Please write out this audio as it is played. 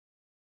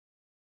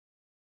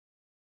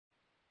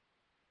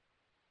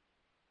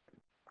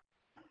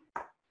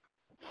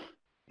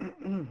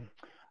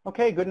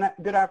Okay, good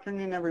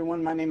afternoon,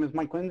 everyone. My name is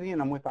Mike Lindsay,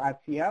 and I'm with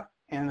ICF,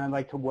 and I'd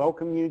like to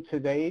welcome you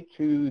today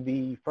to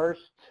the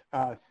first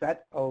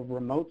set of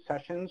remote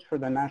sessions for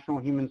the National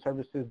Human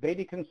Services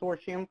Data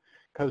Consortium,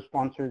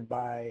 co-sponsored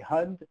by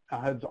HUD,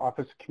 HUD's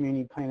Office of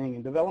Community Planning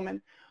and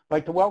Development. I'd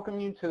like to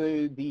welcome you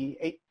to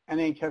the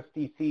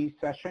NHSDC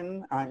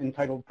session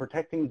entitled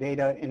Protecting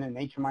Data in an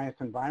HMIS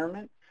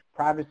Environment,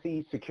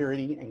 Privacy,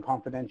 Security, and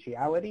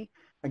Confidentiality.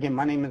 Again,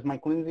 my name is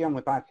Mike Lindsay. I'm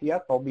with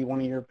ICF. I'll be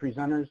one of your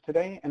presenters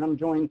today, and I'm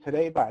joined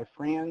today by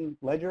Fran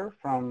Ledger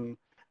from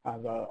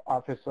the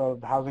Office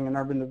of Housing and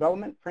Urban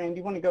Development. Fran, do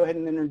you want to go ahead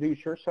and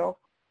introduce yourself?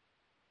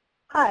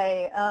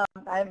 Hi,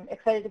 I'm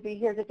excited to be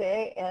here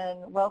today,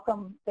 and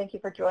welcome. Thank you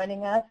for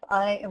joining us.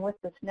 I am with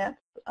the SNEPS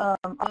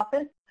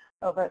office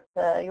over at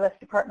the U.S.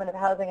 Department of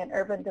Housing and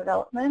Urban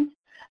Development.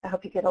 I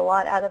hope you get a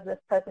lot out of this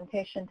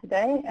presentation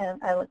today,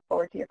 and I look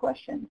forward to your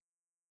questions.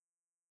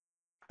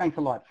 Thanks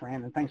a lot,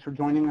 Fran, and thanks for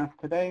joining us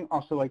today.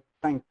 Also, like to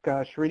thank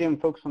Sharita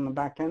and folks on the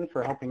back end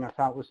for helping us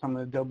out with some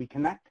of Adobe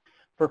Connect.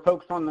 For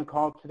folks on the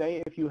call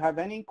today, if you have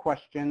any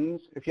questions,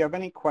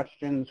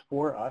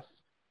 for us,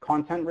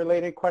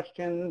 content-related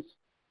questions,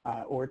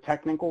 or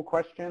technical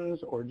questions,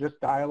 or just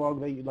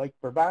dialogue that you'd like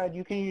to provide,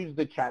 you can use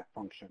the chat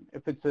function.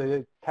 If it's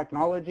a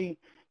technology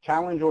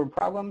challenge or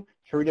problem,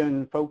 Sharita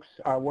and folks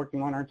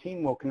working on our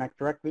team will connect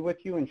directly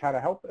with you and try to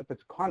help. If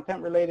it's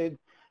content-related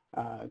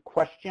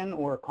question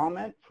or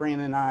comment, Fran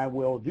and I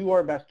will do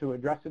our best to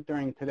address it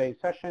during today's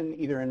session,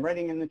 either in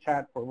writing in the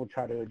chat or we'll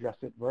try to address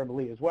it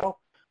verbally as well.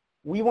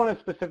 We want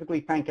to specifically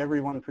thank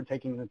everyone for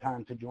taking the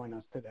time to join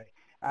us today.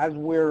 As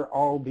we're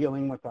all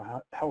dealing with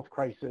a health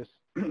crisis,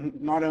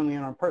 not only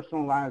in our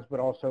personal lives,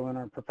 but also in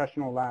our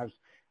professional lives,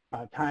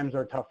 times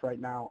are tough right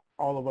now.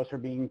 All of us are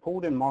being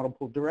pulled in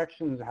multiple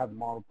directions, have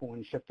multiple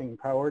and shifting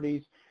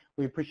priorities.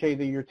 We appreciate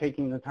that you're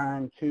taking the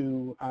time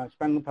to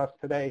spend with us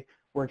today.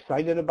 We're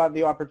excited about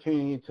the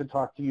opportunity to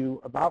talk to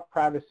you about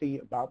privacy,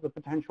 about the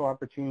potential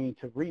opportunity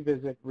to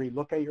revisit,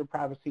 relook at your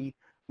privacy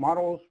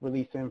models,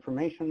 release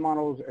information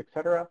models,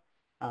 etc.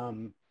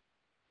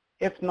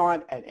 If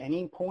not at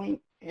any point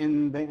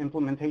in the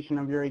implementation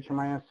of your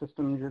HMIS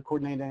systems, your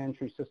coordinated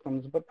entry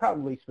systems, but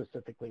probably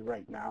specifically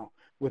right now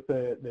with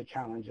the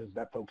challenges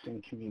that folks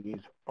in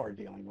communities are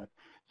dealing with.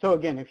 So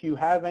again, if you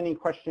have any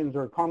questions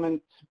or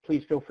comments,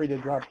 please feel free to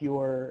drop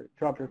your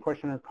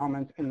question or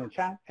comments in the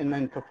chat, and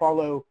then to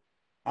follow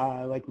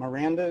like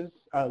Miranda's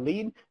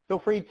lead, feel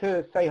free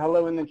to say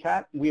hello in the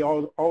chat. We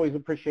always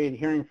appreciate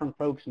hearing from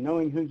folks,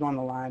 knowing who's on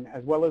the line,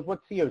 as well as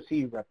what COC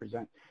you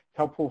represent. It's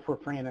helpful for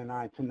Fran and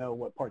I to know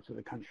what parts of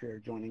the country are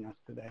joining us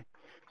today.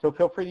 So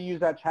feel free to use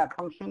that chat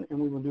function, and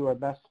we will do our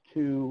best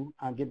to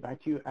get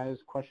back to you as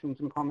questions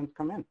and comments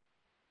come in.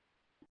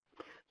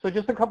 So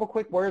just a couple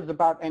quick words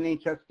about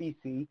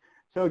NHSDC.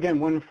 So again,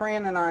 when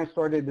Fran and I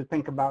started to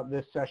think about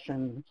this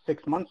session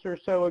 6 months or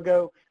so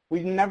ago, we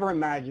never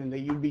imagined that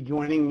you'd be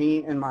joining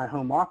me in my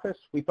home office.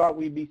 We thought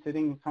we'd be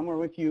sitting somewhere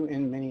with you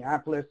in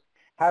Minneapolis,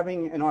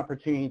 having an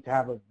opportunity to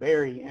have a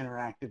very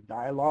interactive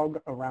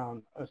dialogue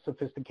around a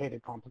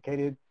sophisticated,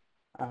 complicated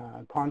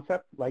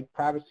concept like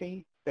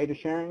privacy, data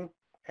sharing,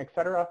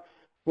 etc.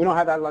 We don't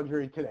have that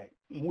luxury today.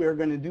 We're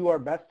going to do our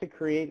best to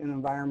create an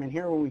environment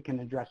here where we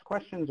can address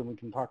questions and we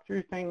can talk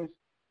through things.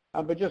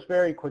 But just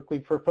very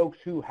quickly, for folks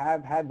who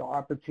have had the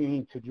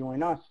opportunity to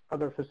join us,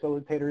 other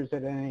facilitators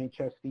at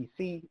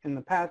NHSDC in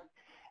the past,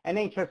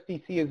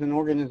 NHSDC is an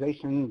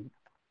organization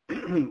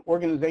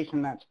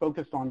that's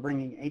focused on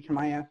bringing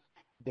HMIS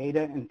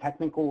data and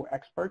technical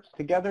experts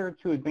together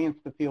to advance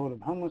the field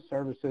of homeless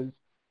services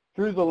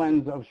through the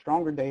lens of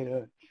stronger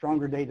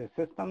data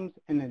systems,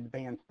 and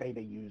advanced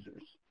data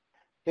users.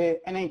 The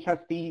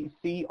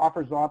NHSDC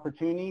offers the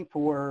opportunity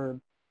for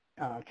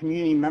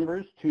community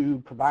members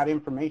to provide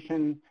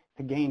information,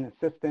 to gain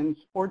assistance,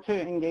 or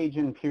to engage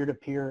in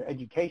peer-to-peer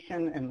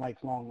education and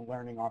lifelong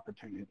learning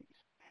opportunities.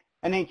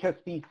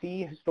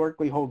 NHSDC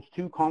historically holds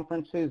 2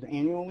 conferences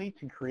annually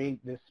to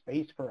create this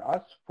space for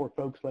us, for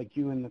folks like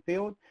you in the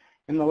field.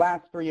 And the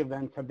last 3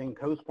 events have been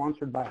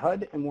co-sponsored by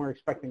HUD, and we're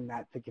expecting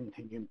that to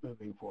continue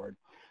moving forward.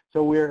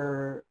 So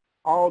we're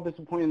all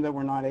disappointed that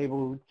we're not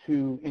able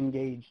to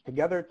engage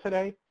together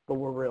today, but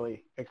we're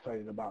really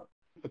excited about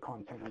the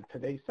content of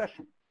today's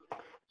session.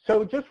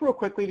 So just real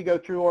quickly to go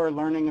through our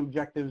learning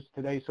objectives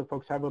today so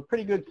folks have a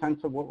pretty good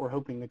sense of what we're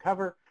hoping to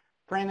cover.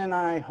 Fran and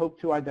I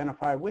hope to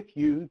identify with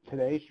you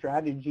today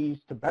strategies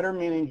to better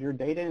manage your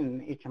data in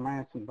an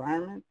HMIS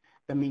environment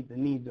that meet the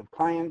needs of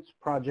clients,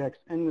 projects,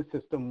 and the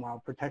system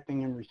while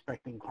protecting and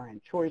respecting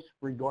client choice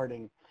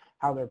regarding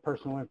how their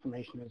personal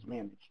information is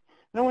managed.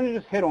 And I want to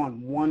just hit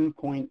on one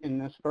point in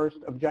this first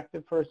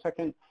objective for a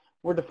second.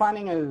 We're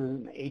defining it as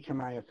an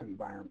HMIS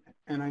environment.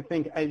 And I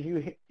think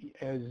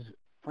as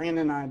Fran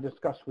and I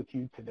discussed with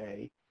you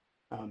today,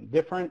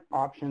 different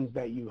options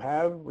that you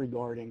have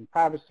regarding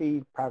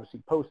privacy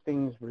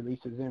postings,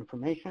 releases of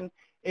information,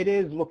 it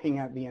is looking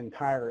at the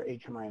entire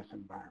HMIS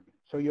environment.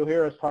 So you'll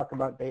hear us talk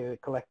about data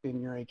collected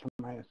in your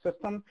HMIS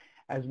system,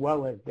 as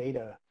well as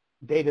data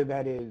data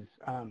that is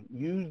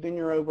used in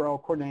your overall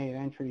coordinated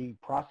entry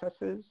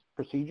processes,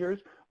 procedures,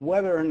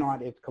 whether or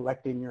not it's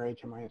collected in your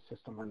HMIS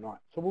system or not.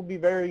 So we'll be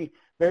very,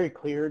 very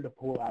clear to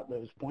pull out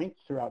those points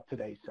throughout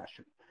today's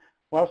session.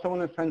 We also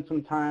want to spend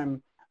some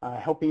time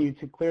helping you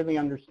to clearly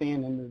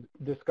understand and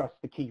discuss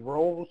the key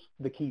roles,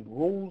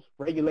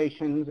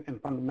 regulations,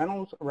 and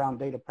fundamentals around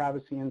data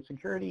privacy and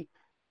security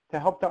to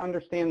help to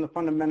understand the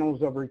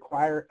fundamentals of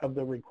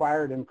the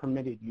required and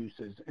permitted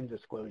uses and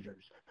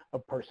disclosures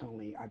of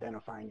personally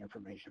identifying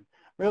information.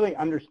 Really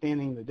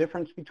understanding the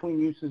difference between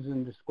uses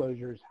and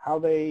disclosures, how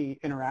they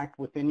interact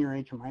within your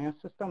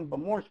HMIS system, but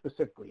more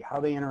specifically,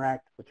 how they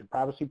interact with your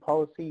privacy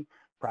policy,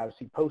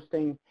 privacy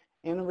posting,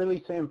 and the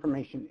release of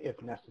information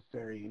if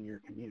necessary in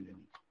your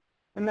community.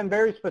 And then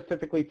very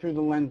specifically through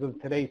the lens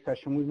of today's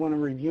session, we want to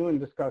review and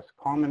discuss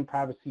common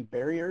privacy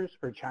barriers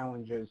or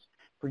challenges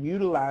for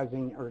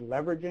utilizing or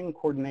leveraging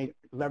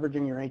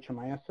your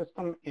HMIS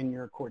system in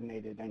your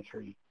coordinated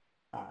entry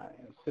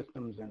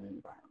systems and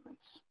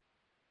environments.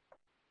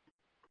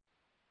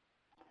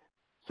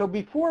 So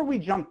before we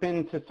jump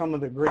into some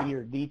of the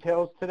grittier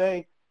details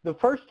today, the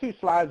first two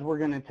slides we're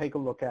going to take a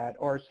look at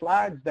are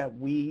slides that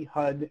we,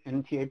 HUD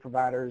and TA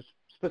providers,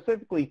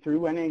 specifically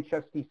through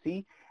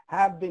NHSDC,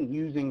 have been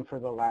using for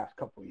the last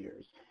couple of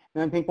years.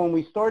 And I think when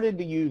we started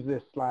to use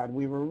this slide,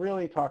 we were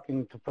really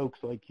talking to folks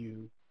like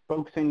you,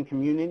 folks in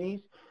communities,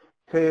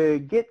 to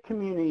get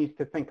communities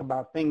to think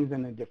about things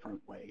in a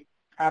different way.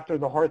 After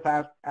the HEART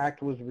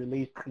Act was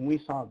released, and we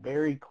saw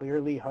very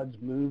clearly HUD's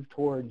move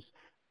towards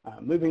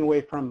moving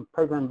away from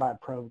program by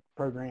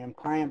program,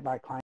 client by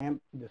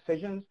client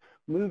decisions,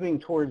 moving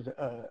towards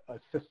a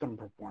system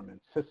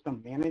performance,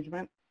 system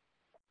management.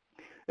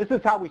 This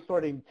is how we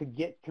started to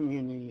get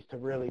communities to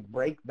really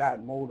break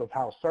that mold of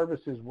how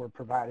services were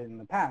provided in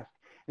the past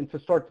and to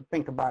start to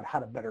think about how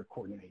to better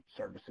coordinate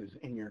services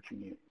in your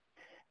community.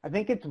 I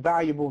think it's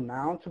valuable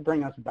now to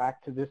bring us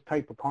back to this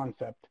type of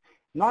concept,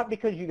 not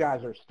because you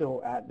guys are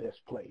still at this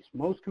place.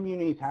 Most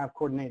communities have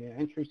coordinated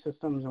entry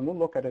systems, and we'll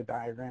look at a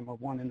diagram of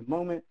one in a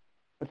moment,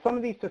 but some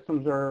of these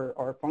systems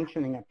are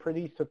functioning at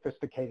pretty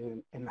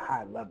sophisticated and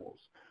high levels.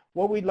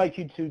 What we'd like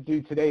you to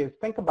do today is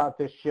think about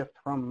this shift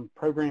from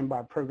program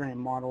by program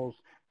models,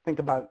 think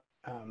about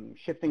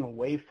shifting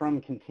away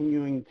from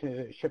continuing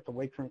to shift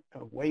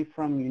away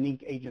from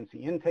unique agency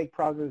intake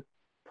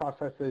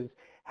processes,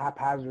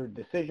 haphazard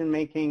decision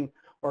making,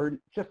 or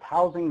just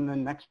housing the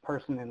next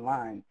person in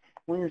line.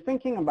 When you're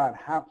thinking about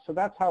so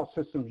that's how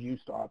systems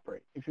used to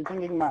operate. If you're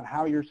thinking about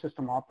how your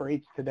system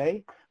operates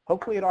today,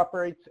 hopefully it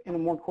operates in a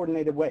more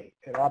coordinated way.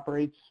 It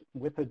operates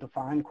with a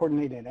defined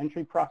coordinated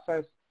entry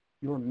process.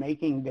 You're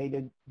making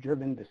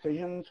data-driven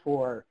decisions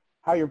for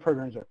how your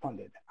programs are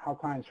funded, how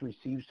clients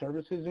receive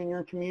services in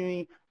your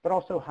community, but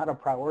also how to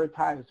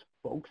prioritize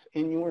folks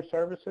in your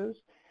services.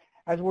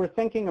 As we're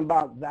thinking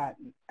about that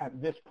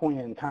at this point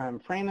in time,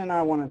 Fran and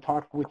I want to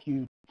talk with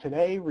you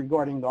today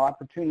regarding the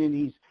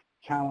opportunities,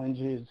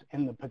 challenges,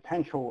 and the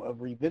potential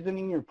of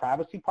revisiting your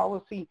privacy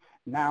policy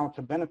now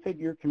to benefit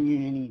your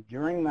community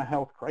during the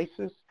health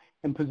crisis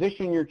and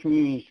position your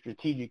community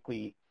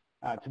strategically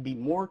to be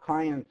more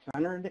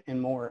client-centered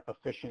and more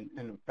efficient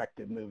and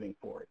effective moving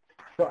forward.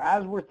 So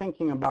as we're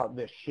thinking about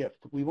this shift,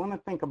 we want to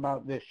think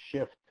about this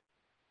shift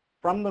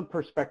from the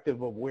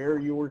perspective of where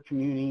your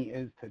community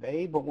is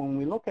today, but when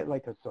we look at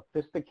like a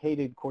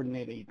sophisticated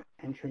coordinated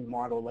entry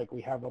model like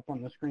we have up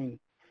on the screen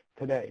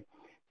today,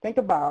 think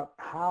about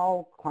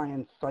how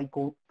clients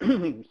cycle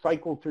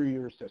through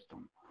your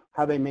system,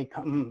 how they may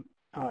come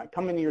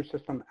into your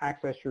system,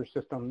 access your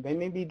system. They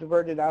may be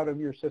diverted out of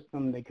your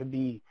system. They could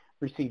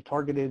receive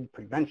targeted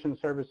prevention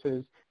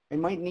services. They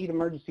might need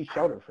emergency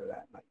shelter for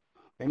that night.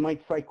 They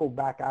might cycle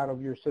back out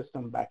of your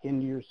system, back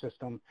into your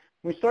system.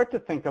 We start to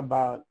think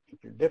about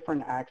your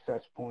different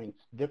access points,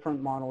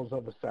 different models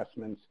of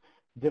assessments,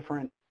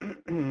 different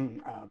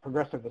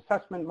progressive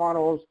assessment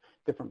models,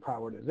 different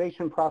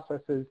prioritization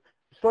processes.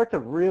 Start to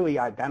really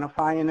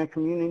identify in a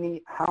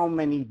community how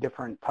many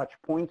different touch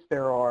points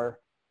there are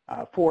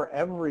for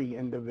every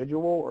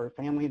individual or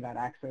family that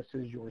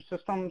accesses your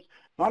systems.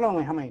 Not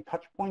only how many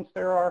touch points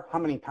there are, how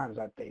many times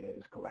that data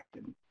is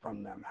collected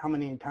from them, how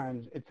many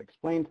times it's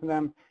explained to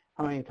them,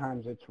 how many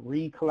times it's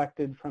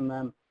recollected from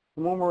them.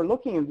 And when we're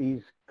looking at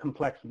these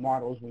complex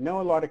models, we know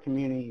a lot of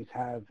communities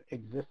have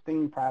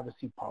existing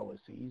privacy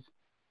policies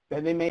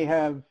that they may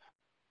have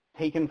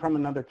taken from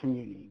another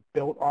community,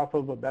 built off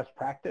of a best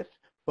practice,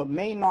 but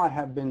may not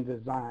have been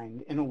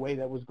designed in a way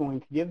that was going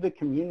to give the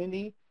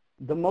community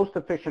the most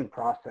efficient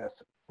process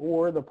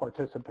for the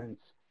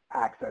participants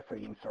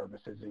accessing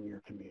services in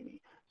your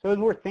community. So as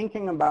we're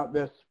thinking about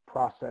this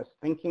process,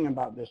 thinking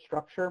about this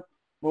structure,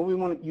 what we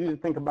want you to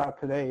think about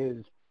today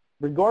is,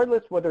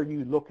 regardless whether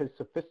you look as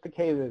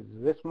sophisticated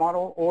as this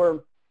model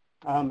or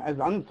as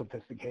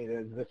unsophisticated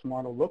as this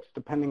model looks,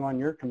 depending on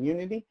your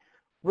community,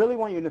 really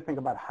want you to think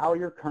about how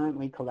you're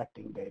currently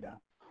collecting data,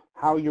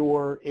 how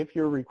if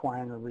you're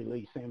requiring to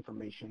release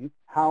information,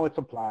 how it's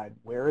applied,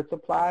 where it's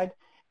applied,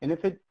 and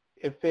if it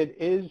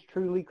is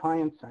truly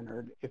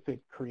client-centered, if it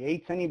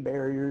creates any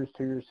barriers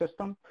to your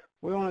system,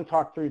 we want to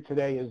talk through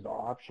today is the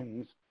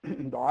options,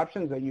 the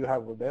options that you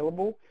have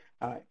available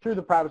through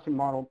the privacy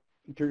model,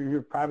 through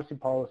your privacy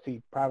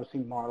policy, privacy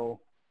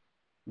model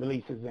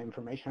releases the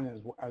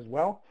information as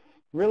well.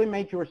 Really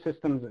make your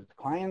systems as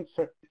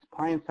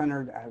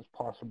client-centered as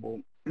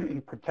possible,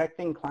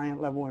 protecting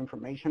client-level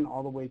information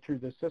all the way through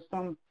the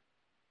system,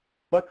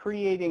 but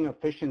creating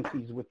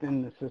efficiencies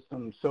within the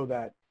system so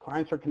that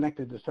clients are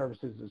connected to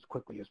services as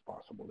quickly as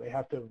possible. They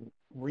have to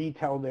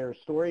retell their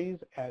stories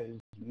as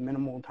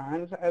minimal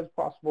times as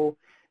possible.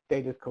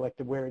 Data is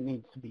collected where it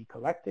needs to be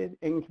collected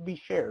and can be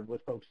shared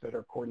with folks that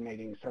are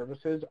coordinating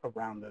services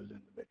around those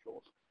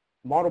individuals.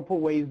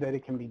 Multiple ways that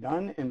it can be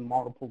done in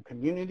multiple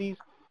communities.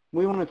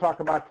 We want to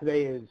talk about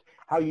today is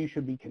how you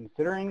should be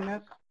considering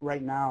this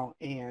right now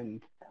and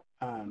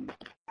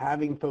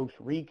having folks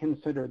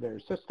reconsider their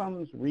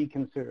systems,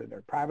 reconsider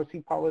their privacy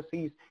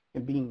policies,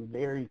 and being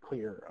very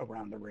clear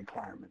around the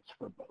requirements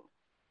for both.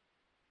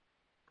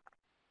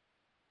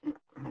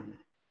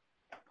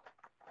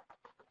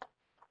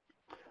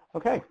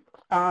 Okay,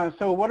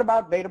 so what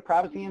about data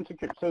privacy and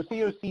security? So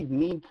COCs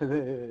need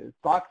to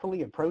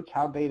thoughtfully approach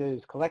how data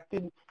is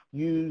collected,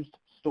 used,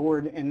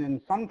 stored, and in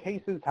some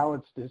cases how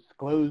it's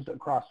disclosed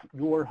across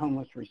your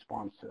homeless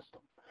response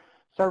system.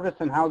 Service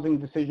and housing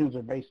decisions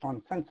are based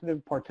on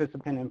sensitive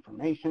participant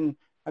information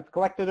that's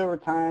collected over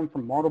time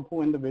from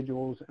multiple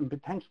individuals and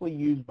potentially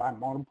used by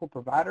multiple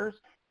providers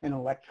in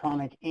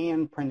electronic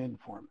and printed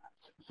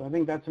formats. So I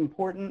think that's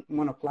important. I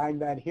want to flag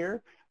that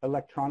here,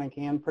 electronic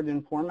and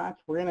printed formats.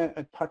 We're going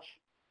to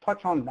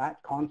touch on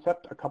that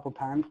concept a couple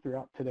times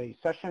throughout today's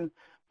session,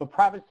 but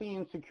privacy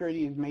and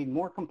security is made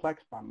more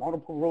complex by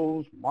multiple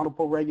rules,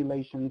 multiple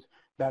regulations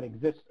that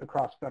exist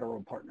across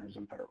federal partners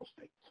and federal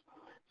states.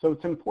 So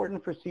it's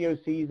important for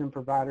COCs and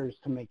providers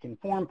to make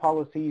informed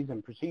policies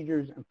and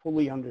procedures and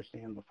fully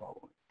understand the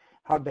following: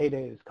 how data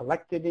is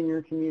collected in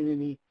your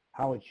community,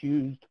 how it's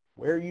used,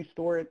 where you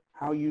store it,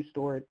 how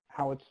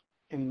it's,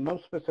 and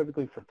most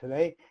specifically for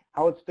today,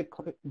 how it's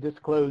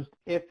disclosed,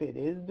 if it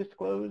is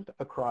disclosed,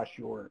 across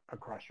your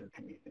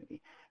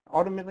community.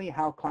 Ultimately,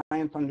 how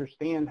clients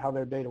understand how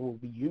their data will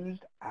be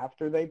used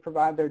after they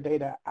provide their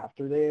data,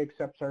 after they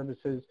accept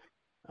services,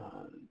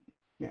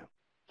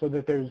 so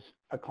that there's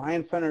a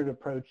client-centered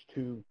approach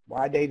to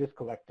why data is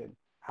collected,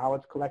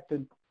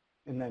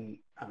 and then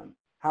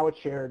how it's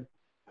shared,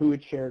 who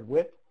it's shared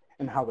with,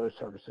 and how those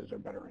services are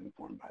better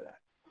informed by that.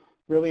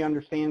 Really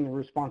understand the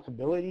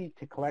responsibility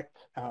to collect,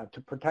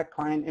 to protect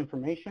client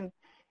information,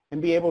 and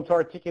be able to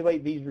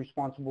articulate these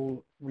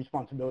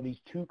responsibilities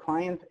to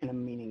clients in a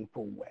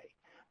meaningful way.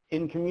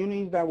 In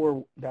communities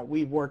that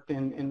we've worked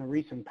in the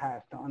recent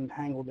past to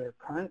untangle their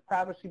current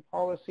privacy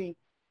policy,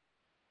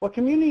 what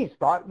communities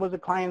thought was a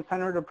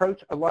client-centered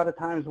approach, a lot of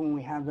times when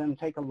we have them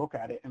take a look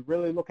at it and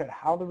really look at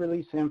how the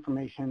release of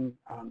information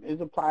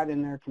is applied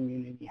in their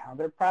community, how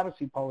their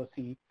privacy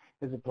policy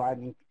is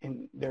applied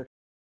in their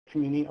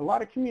community, a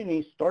lot of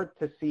communities start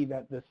to see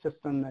that the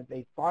system that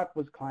they thought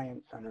was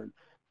client-centered,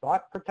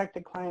 thought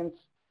protected clients'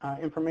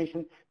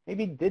 information,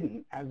 maybe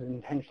didn't as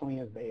intentionally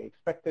as they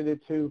expected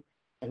it to.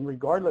 And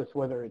regardless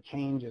whether a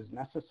change is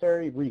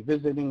necessary,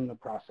 revisiting the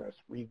process,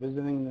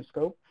 revisiting the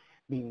scope,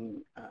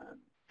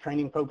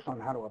 training folks on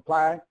how to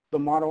apply the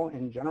model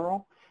in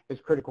general is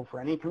critical for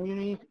any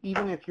communities,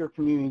 even if your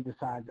community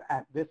decides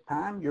at this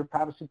time your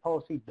privacy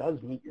policy does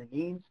meet your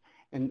needs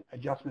and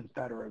adjustments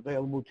that are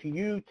available to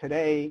you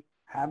today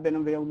have been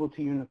available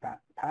to you in the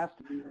past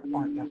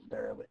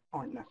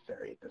aren't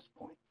necessary at this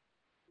point.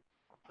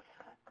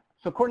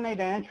 So coordinated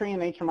entry in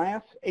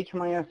HMIS.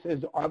 HMIS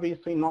is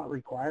obviously not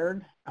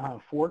required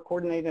for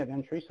coordinated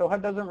entry, so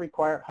HUD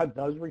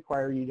does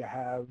require you to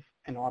have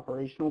an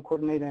operational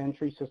coordinated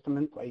entry system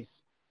in place,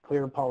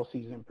 clear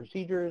policies and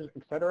procedures,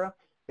 etc.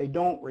 They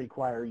don't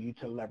require you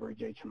to leverage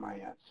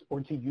HMIS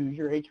or to use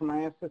your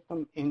HMIS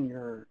system in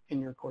your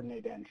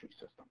coordinated entry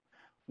system.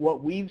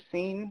 What we've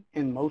seen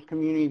in most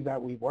communities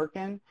that we work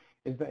in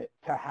is that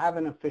to have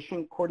an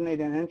efficient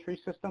coordinated entry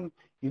system,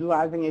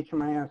 utilizing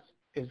HMIS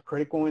is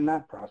critical in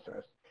that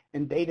process.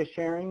 And data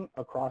sharing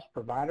across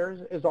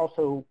providers is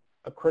also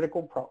a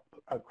critical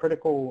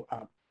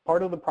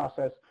part of the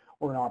process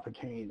or an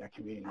opportunity that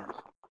communities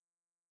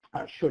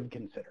should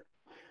consider.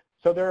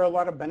 So there are a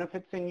lot of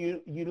benefits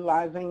in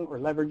utilizing or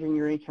leveraging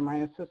your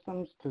HMIS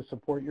systems to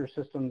support your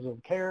systems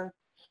of care,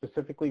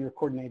 specifically your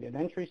coordinated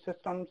entry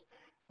systems.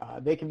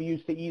 They can be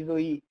used to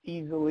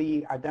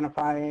easily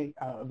identify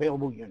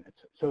available units.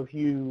 So if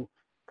you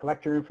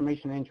collect your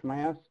information in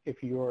HMIS,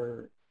 if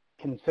you're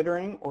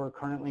considering or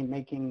currently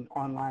making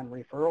online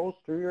referrals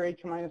through your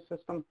HMIS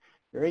system,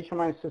 your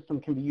HMIS system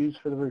can be used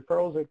for the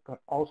referrals. It can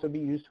also be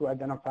used to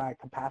identify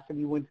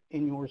capacity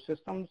within your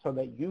system so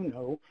that you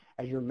know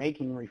as you're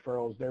making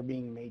referrals, they're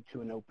being made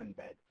to an open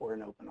bed or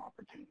an open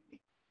opportunity.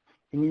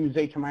 You can use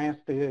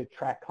HMIS to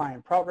track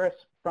client progress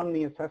from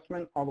the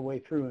assessment all the way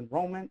through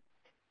enrollment.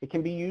 It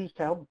can be used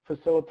to help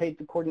facilitate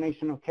the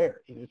coordination of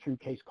care, either through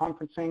case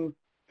conferencing,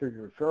 through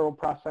your referral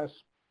process,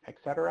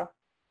 etc.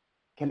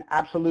 Can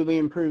absolutely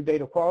improve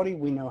data quality.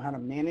 We know how to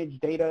manage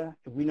data.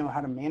 If we know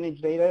how to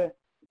manage data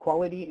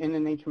quality in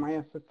an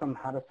HMIS system,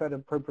 how to set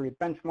appropriate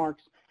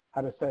benchmarks, how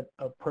to set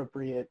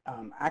appropriate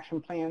action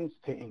plans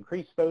to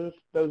increase those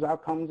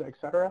outcomes, et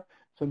cetera.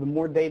 So the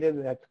more data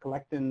that's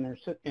collected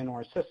in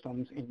our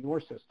systems, in your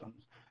systems,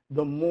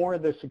 the more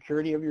the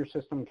security of your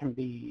system can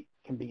be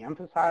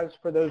emphasized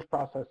for those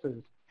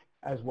processes,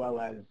 as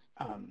well as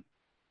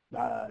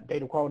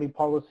data quality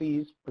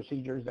policies,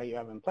 procedures that you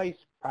have in place,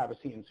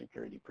 privacy and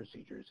security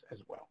procedures as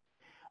well.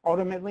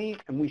 Ultimately,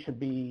 and we should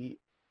be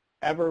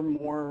ever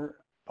more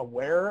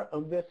aware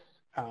of this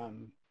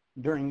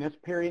during this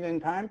period in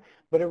time,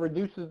 but it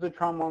reduces the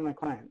trauma on the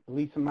client. The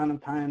least amount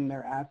of time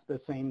they're asked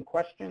the same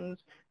questions,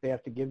 they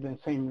have to give the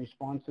same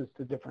responses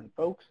to different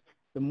folks,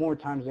 the more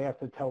times they have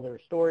to tell their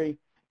story,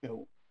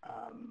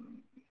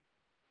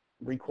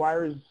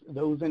 requires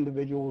those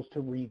individuals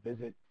to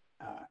revisit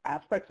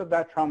aspects of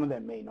that trauma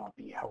that may not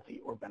be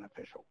healthy or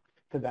beneficial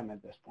to them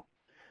at this point.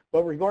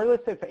 But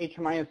regardless if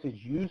HMIS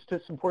is used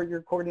to support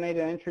your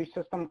coordinated entry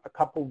system, a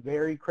couple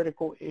very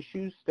critical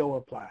issues still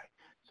apply.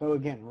 So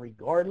again,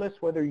 regardless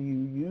whether you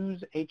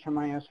use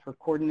HMIS for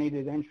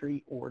coordinated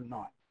entry or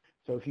not.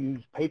 So if you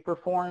use paper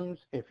forms,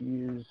 if you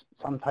use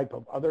some type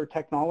of other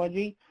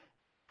technology,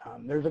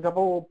 there's a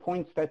couple of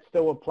points that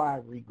still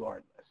apply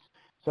regardless.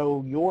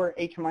 So your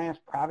HMIS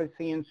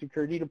privacy and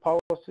security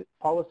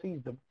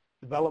policies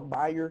developed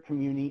by your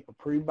community,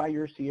 approved by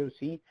your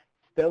COC,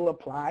 still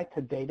apply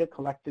to data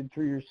collected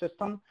through your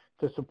system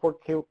to support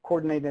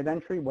coordinated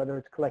entry, whether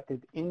it's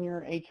collected in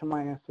your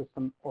HMIS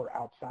system or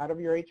outside of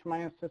your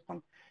HMIS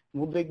system.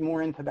 We'll dig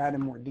more into that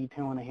in more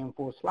detail in a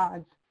handful of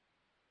slides.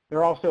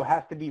 There also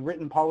has to be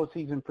written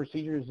policies and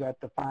procedures that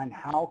define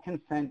how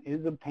consent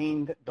is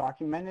obtained,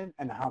 documented,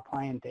 and how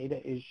client data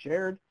is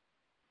shared.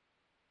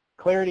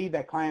 Clarity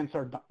that clients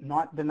are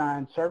not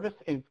denied service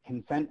if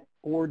consent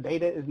or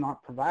data is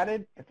not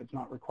provided, if it's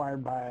not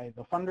required by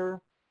the funder,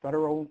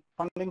 federal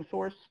funding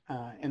source,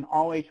 and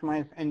all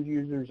HMIS end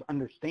users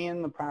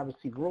understand the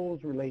privacy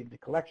rules related to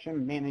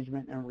collection,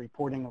 management, and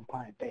reporting of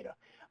client data.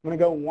 I'm going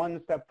to go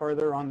one step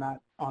further on that,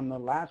 on the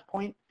last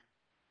point.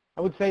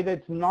 I would say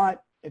that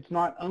it's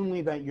not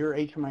only that your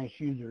HMIS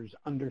users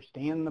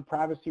understand the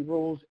privacy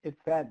rules,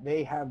 it's that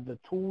they have the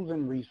tools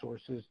and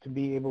resources to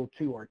be able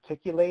to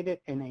articulate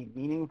it in a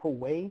meaningful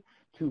way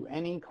to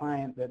any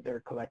client that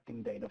they're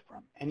collecting data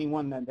from.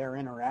 Anyone that they're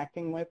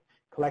interacting with,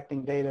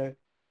 collecting data,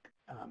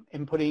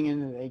 inputting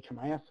into the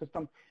HMIS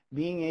system,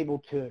 being able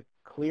to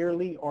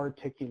clearly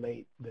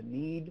articulate the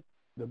need,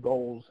 the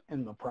goals,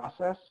 and the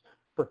process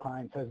for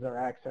clients as they're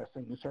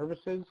accessing the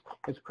services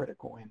is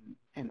critical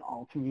in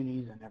all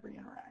communities and every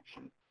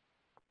interaction.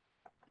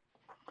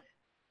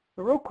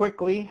 So real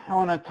quickly, I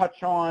want to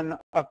touch on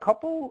a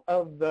couple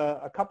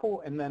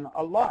and then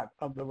a lot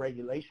of the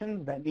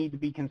regulations that need to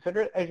be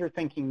considered as you're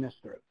thinking this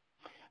through.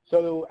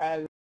 So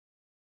as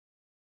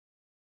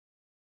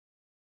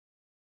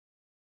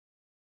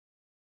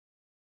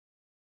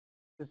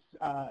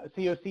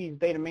COC's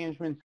data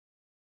management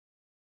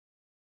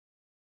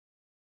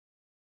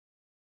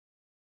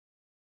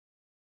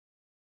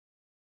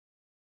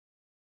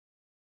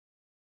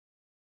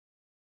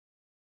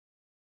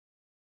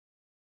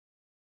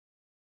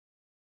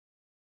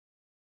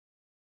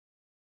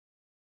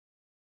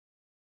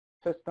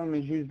system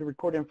is used to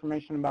record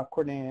information about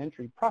coordinated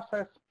entry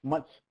process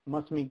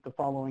must meet the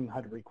following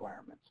HUD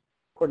requirements.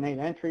 Coordinated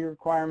entry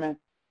requirement,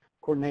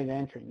 coordinated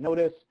entry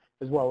notice,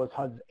 as well as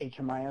HUD's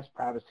HMIS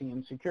privacy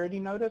and security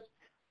notice.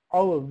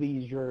 All of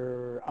these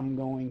we're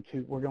going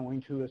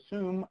to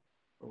assume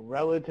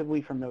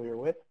relatively familiar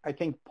with. I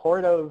think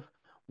part of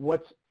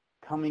what's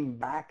coming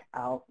back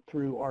out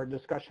through our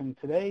discussion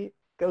today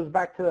goes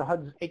back to the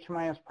HUD's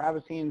HMIS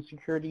privacy and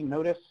security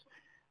notice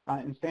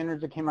and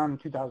standards that came out in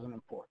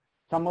 2004.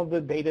 Some of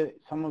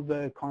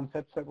the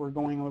concepts that we're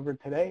going over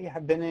today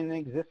have been in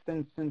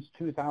existence since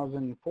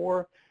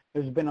 2004.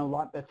 There's been a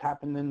lot that's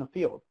happened in the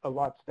field, a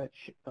lot that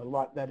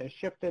has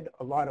shifted,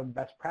 a lot of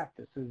best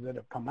practices that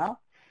have come out.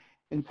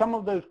 And some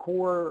of those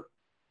core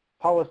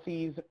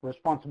policies,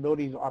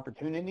 responsibilities,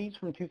 opportunities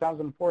from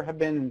 2004 have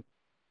been,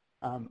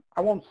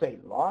 I won't say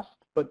lost,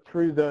 but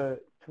through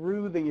the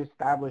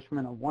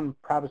establishment of one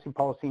privacy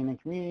policy in a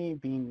community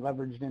being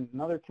leveraged in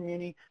another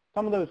community,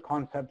 some of those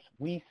concepts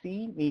we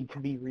see need to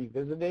be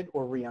revisited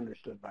or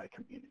re-understood by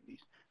communities.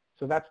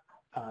 So that's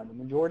the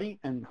majority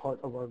and part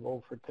of our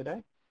goal for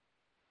today.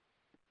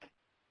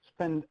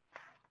 Spend a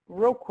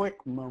real quick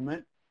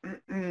moment.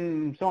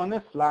 So on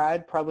this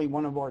slide, probably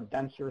one of our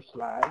denser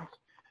slides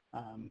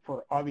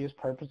for obvious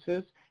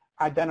purposes,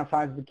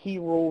 identifies the key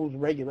rules,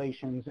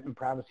 regulations, and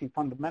privacy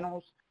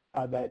fundamentals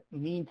that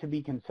need to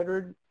be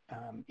considered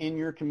in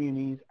your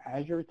communities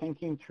as you're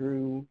thinking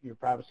through your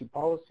privacy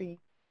policy,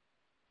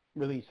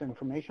 release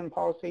information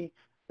policy.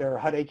 There are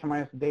HUD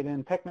HMIS data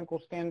and technical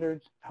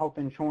standards, Health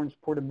Insurance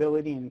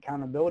Portability and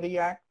Accountability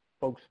Act.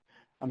 Folks,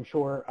 I'm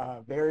sure,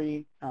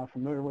 very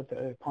familiar with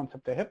the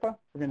concept of HIPAA.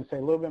 We're going to say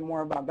a little bit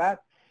more about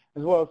that,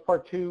 as well as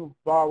Part 2,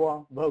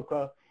 VAWA,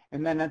 VOCA,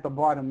 and then at the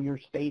bottom, your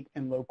state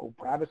and local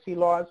privacy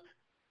laws.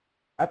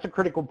 That's a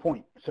critical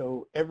point.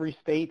 So every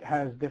state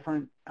has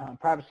different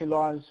privacy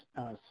laws.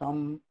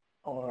 Some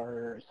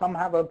some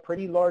have a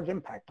pretty large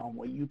impact on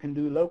what you can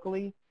do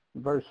locally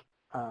versus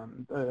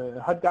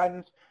the HUD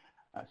guidance.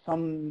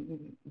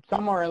 Some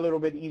are a little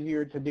bit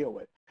easier to deal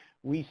with.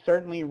 We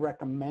certainly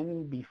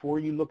recommend, before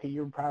you look at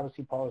your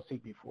privacy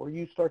policy, before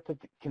you start to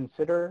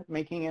consider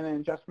making any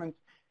adjustments,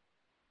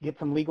 get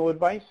some legal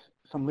advice,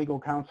 some legal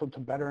counsel to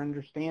better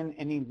understand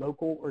any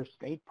local or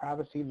state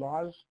privacy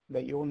laws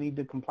that you'll need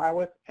to comply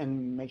with,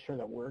 and make sure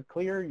that you're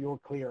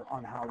clear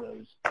on how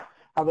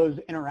those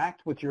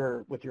interact with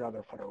your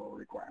other federal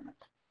requirements.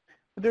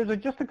 But there's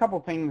just a couple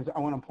things I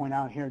want to point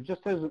out here,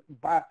 just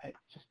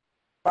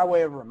by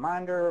way of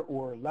reminder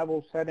or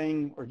level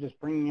setting, or just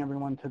bringing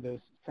everyone to the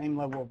same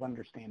level of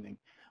understanding.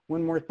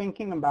 When we're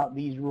thinking about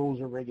these rules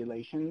or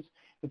regulations,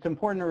 it's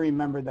important to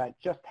remember that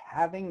just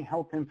having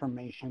health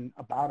information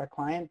about a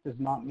client does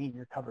not mean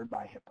you're covered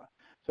by HIPAA.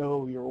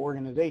 So your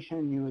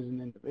organization, you as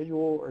an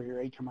individual, or your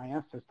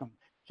HMIS system,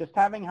 just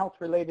having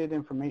health-related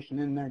information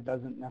in there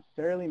doesn't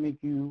necessarily make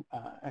you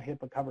a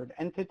HIPAA-covered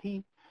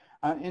entity.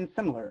 And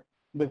similar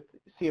with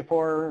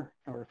CFR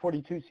or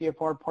 42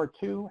 CFR Part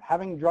 2,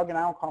 having drug and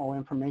alcohol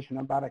information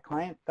about a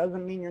client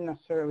doesn't mean you're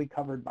necessarily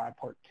covered by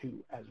Part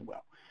 2 as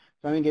well.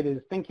 So I think it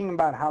is thinking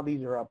about how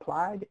these are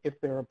applied, if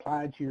they're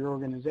applied to your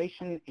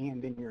organization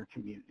and in your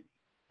community.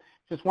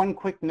 Just one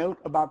quick note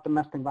about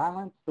domestic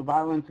violence. The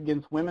Violence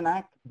Against Women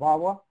Act,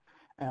 VAWA,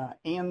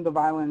 and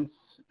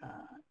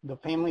the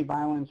Family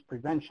Violence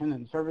Prevention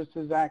and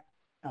Services Act,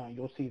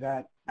 you'll see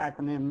that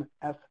acronym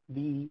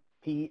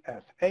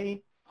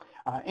FVPSA,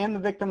 and the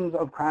Victims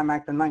of Crime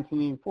Act of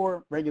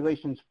 1984,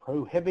 regulations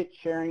prohibit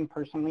sharing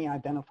personally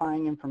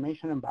identifying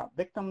information about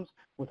victims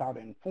without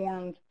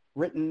informed,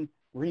 written,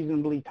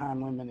 reasonably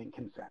time-limited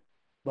consent.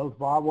 Both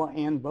VAWA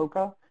and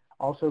VOCA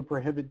also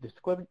prohibit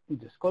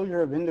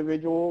disclosure of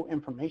individual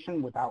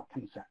information without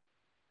consent.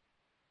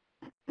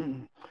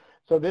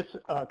 So this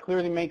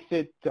clearly makes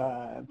it,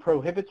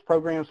 prohibits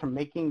programs from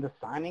making the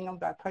signing of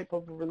that type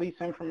of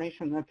release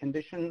information a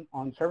condition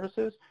on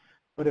services.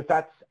 But if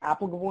that's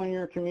applicable in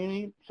your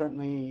community,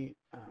 certainly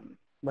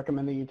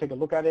recommend that you take a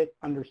look at it,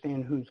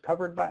 understand who's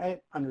covered by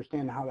it,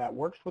 understand how that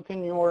works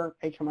within your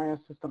HMIS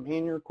system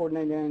and your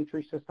coordinated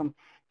entry system.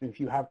 And if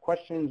you have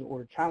questions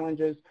or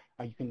challenges,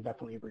 you can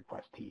definitely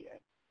request TA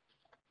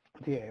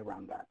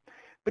around that.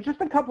 But just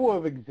a couple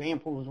of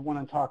examples I want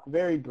to talk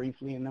very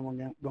briefly, and then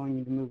we're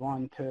going to move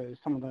on to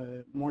some of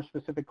the more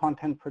specific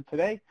content for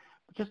today.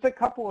 But just a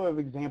couple of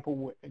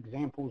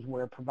examples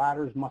where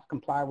providers must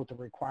comply with the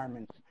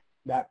requirements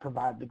that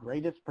provide the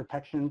greatest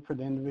protection for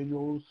the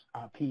individual's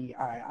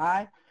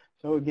PII.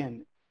 So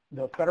again,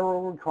 the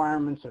federal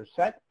requirements are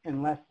set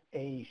unless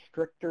a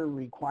stricter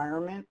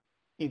requirement,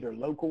 either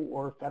local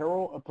or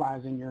federal,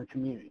 applies in your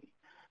community.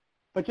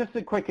 But just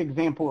a quick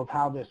example of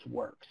how this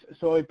works.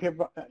 So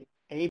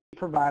a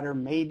provider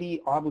may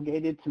be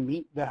obligated to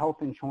meet the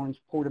Health Insurance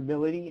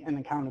Portability and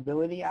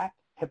Accountability Act,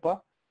 HIPAA,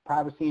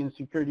 privacy and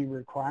security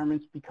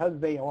requirements because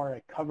they are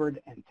a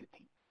covered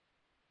entity.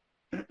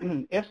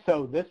 If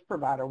so, this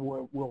provider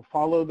will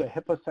follow the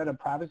HIPAA set of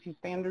privacy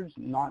standards,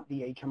 not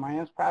the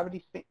HMIS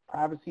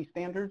privacy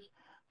standards,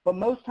 but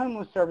most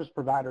homeless service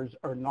providers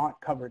are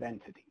not covered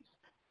entities.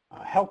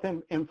 Health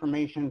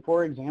information,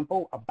 for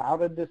example,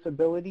 about a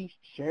disability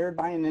shared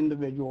by an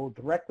individual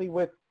directly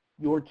with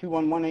your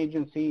 211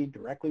 agency,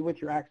 directly with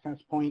your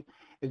access point,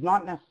 is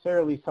not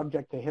necessarily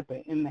subject to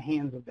HIPAA in the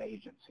hands of the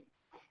agency.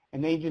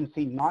 An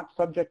agency not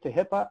subject to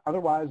HIPAA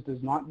otherwise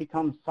does not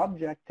become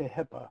subject to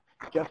HIPAA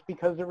just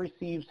because it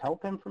receives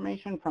health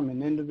information from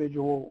an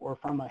individual or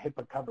from a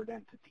HIPAA-covered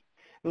entity.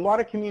 In a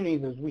lot of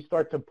communities, as we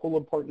start to pull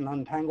apart and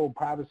untangle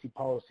privacy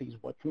policies,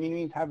 what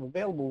communities have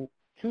available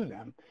to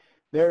them,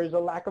 there is a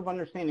lack of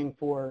understanding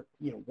for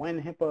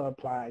when HIPAA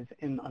applies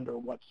and under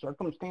what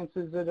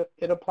circumstances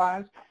it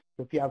applies.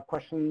 So if you have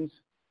questions,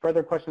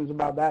 further questions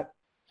about that,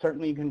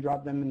 certainly you can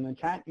drop them in the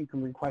chat. You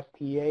can request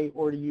TA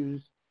or to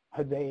use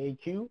HUD's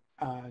AAQ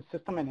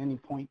system at any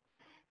point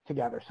to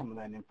gather some of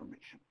that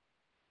information.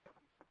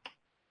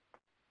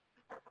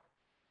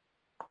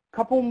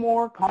 Couple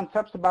more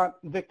concepts about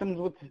victims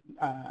with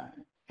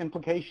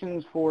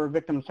implications for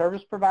victim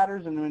service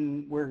providers, and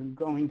then we're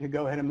going to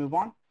go ahead and move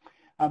on.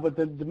 But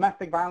the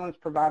domestic violence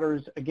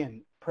providers,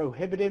 again,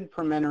 prohibited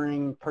from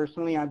entering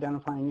personally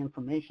identifying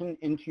information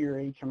into your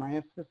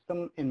HMIS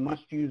system and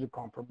must use a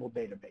comparable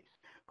database.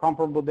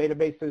 Comparable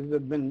databases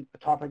have been a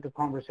topic of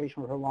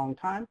conversation for a long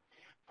time.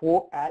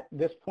 At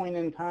this point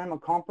in time, a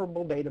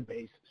comparable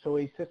database, so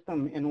a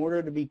system, in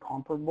order to be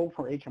comparable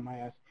for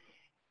HMIS,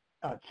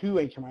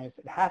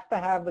 it has to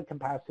have the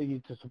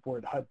capacity to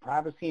support HUD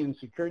privacy and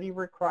security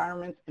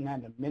requirements and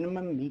at a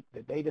minimum meet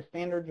the data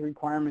standards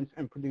requirements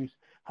and produce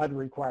HUD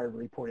required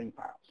reporting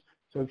files.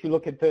 So if you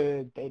look at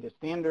the data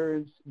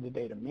standards, the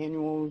data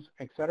manuals,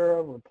 et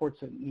cetera, reports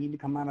that need to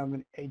come out of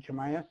an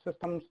HMIS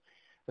systems,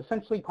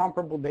 essentially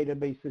comparable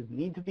databases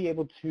need to be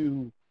able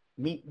to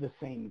meet the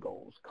same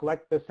goals,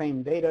 collect the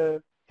same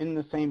data in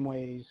the same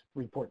ways,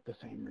 report the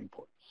same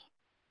reports.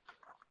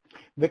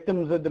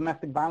 Victims of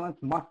domestic violence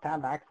must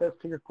have access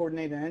to your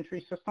coordinated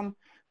entry system.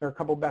 There are a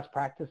couple best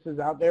practices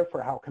out there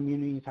for how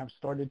communities have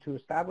started to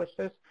establish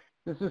this.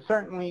 This is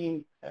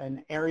certainly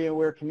an area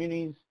where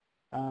communities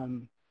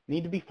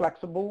need to be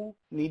flexible,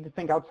 need to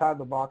think outside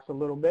the box a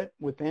little bit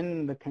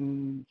within the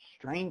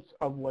constraints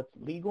of what's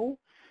legal,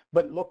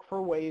 but look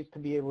for ways to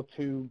be able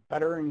to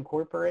better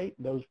incorporate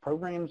those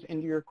programs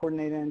into your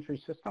coordinated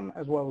entry system,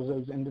 as well as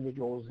those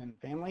individuals and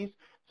families,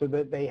 so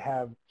that they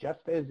have just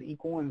as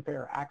equal and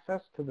fair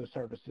access to the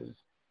services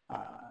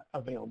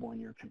available in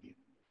your community.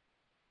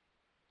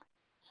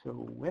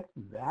 So with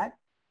that,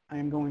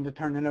 I'm going to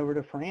turn it over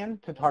to Fran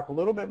to talk a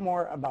little bit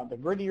more about the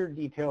grittier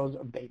details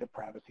of data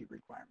privacy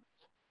requirements.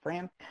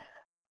 Fran?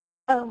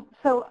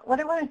 So what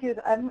I want to do is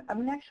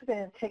I'm actually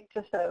going to take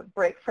just a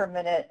break for a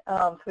minute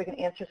so we can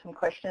answer some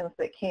questions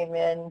that came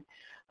in,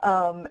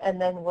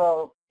 and then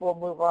we'll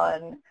move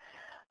on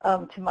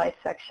to my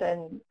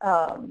section.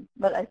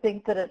 But I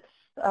think that it's,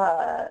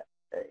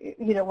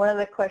 one of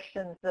the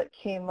questions that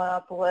came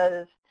up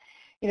was,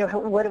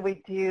 what do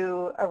we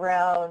do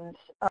around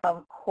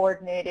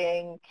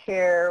coordinating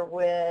care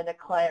when a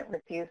client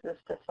refuses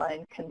to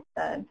sign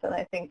consent? And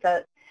I think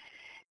that,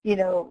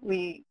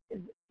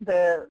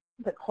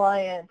 the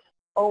client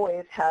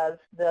always has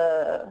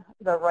the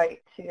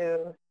right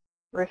to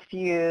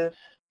refuse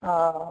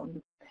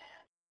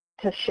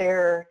to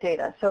share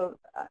data. So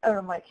I don't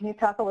know, Mike, can you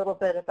talk a little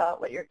bit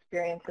about what your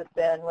experience has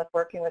been with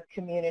working with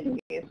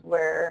communities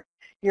where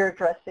you're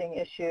addressing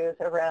issues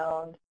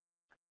around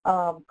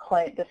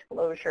client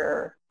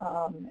disclosure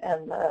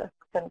and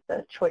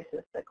the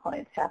choices that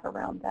clients have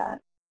around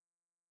that?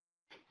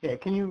 Yeah,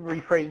 can you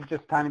rephrase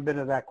just a tiny bit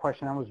of that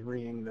question? I was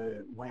reading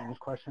the Wayne's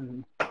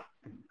question.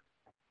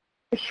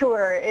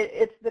 Sure.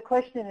 The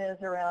question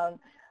is around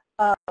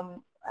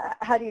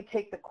how do you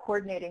take the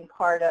coordinating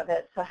part of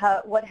it? So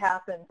what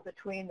happens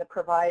between the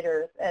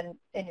providers and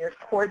in your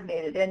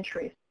coordinated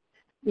entry,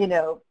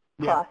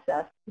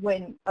 process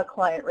when a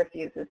client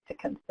refuses to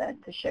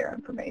consent to share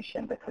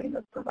information between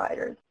those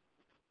providers?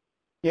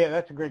 Yeah,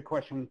 that's a great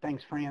question.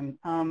 Thanks, Fran.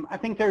 I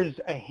think there's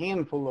a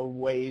handful of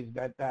ways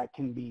that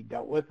can be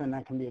dealt with and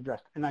that can be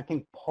addressed. And I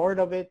think part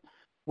of it,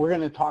 we're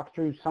going to talk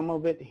through some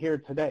of it here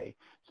today.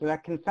 So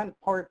that consent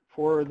part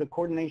for the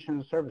coordination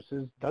of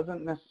services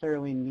doesn't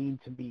necessarily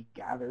need to be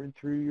gathered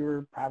through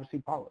your privacy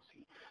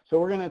policy. So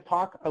we're going to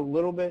talk a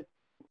little bit,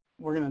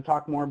 we're going to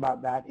talk more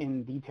about that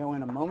in detail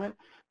in a moment.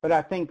 But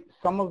I think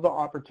some of the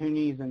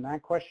opportunities in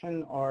that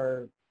question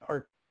are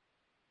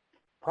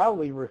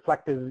probably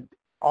reflective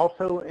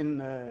also in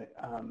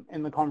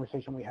the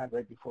conversation we had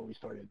right before we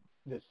started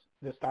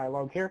this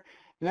dialogue here,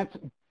 and that's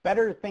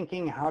better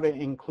thinking how to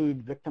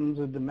include victims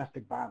of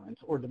domestic violence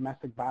or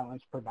domestic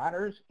violence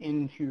providers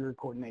into your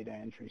coordinated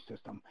entry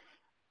system.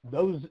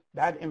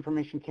 That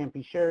information can't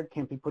be shared,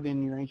 can't be put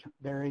in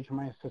their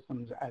HMIS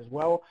systems as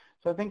well.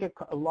 So I think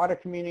a lot of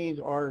communities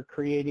are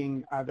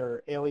creating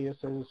either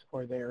aliases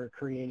or they're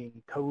creating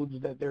codes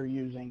that they're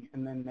using,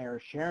 and then they're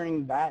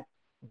sharing that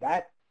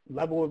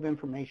level of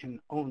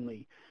information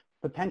only.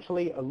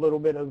 Potentially a little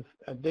bit of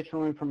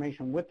additional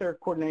information with their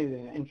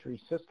coordinated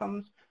entry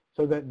systems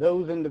so that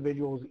those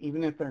individuals,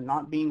 even if they're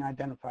not being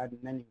identified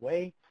in any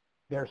way,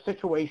 their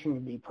situation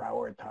can be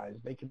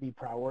prioritized. They can be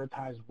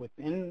prioritized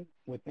within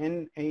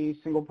a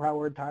single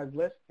prioritized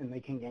list, and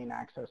they can gain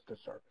access to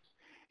service.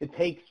 It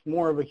takes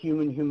more of a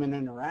human-human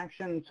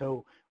interaction,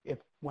 so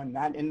when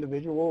that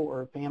individual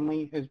or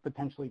family is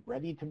potentially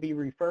ready to be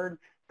referred,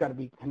 it's got to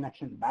be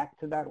connection back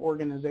to that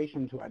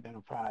organization to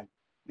identify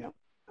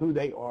who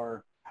they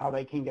are, how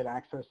they can get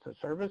access to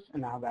service,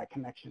 and how that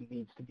connection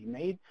needs to be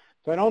made.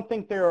 So I don't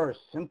think there are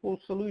simple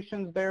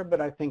solutions there,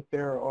 but I think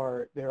there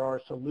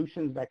are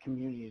solutions that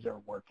communities are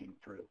working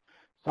through.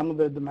 Some of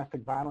the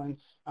domestic violence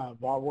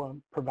VAWA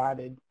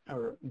provided,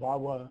 or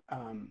VAWA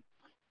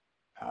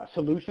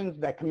solutions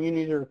that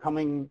communities are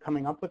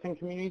coming up with in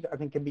communities, I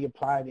think can be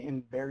applied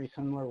in very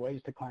similar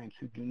ways to clients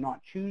who do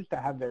not choose to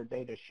have their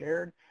data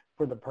shared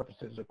for the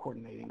purposes of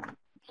coordinating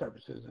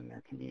services in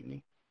their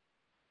community.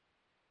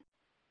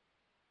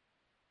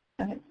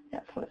 Okay, yeah,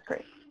 so that's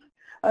great.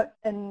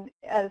 And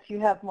as you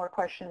have more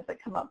questions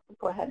that come up,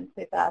 go ahead and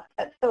say that.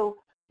 So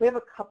we have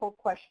a couple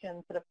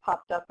questions that have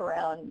popped up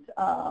around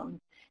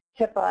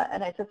HIPAA,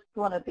 and I just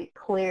want to be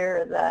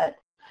clear that,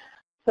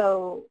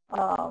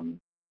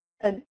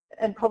 and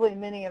probably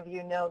many of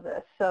you know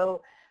this,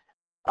 so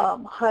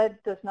HUD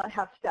does not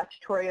have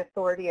statutory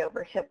authority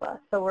over HIPAA.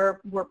 So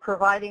we're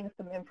providing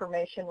some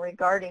information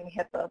regarding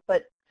HIPAA,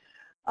 but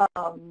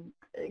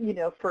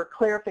for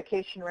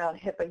clarification around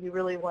HIPAA, you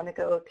really want to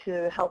go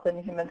to Health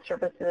and Human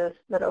Services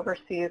that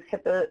oversees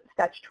HIPAA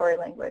statutory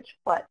language.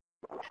 But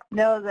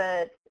know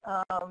that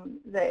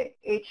the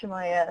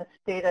HMIS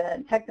data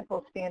and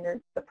technical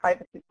standards, the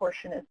privacy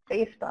portion is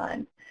based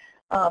on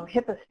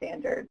HIPAA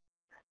standards.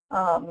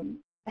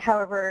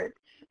 However,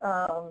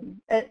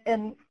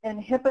 and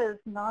HIPAA is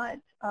not,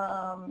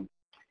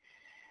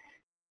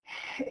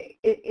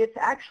 it's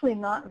actually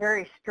not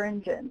very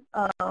stringent.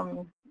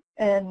 So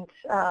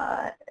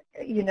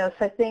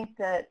I think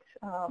that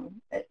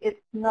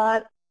it's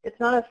not it's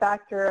not a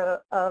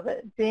factor of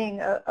it being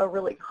a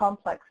really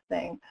complex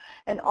thing.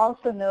 And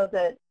also know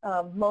that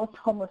most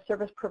homeless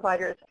service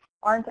providers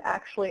aren't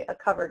actually a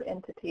covered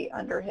entity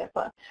under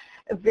HIPAA.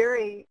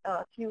 Very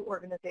few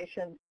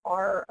organizations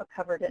are a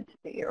covered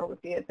entity or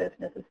would be a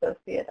business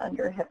associate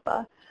under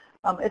HIPAA.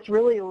 It's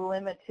really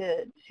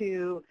limited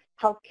to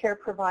healthcare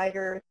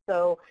providers,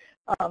 so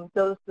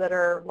those that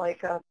are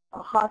like a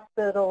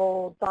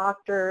hospital,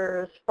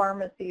 doctors,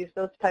 pharmacies,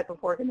 those type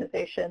of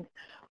organizations,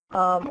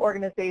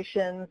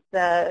 organizations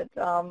that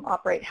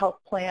operate health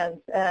plans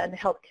and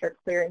healthcare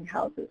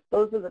clearinghouses.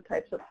 Those are the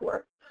types of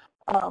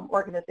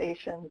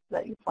organizations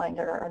that you find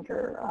are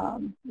under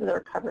that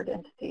are covered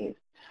entities.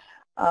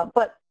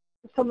 But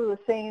some of the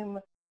same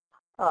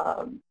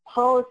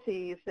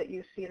policies that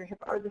you see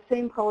are the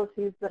same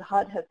policies that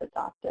HUD has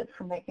adopted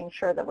for making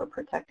sure that we're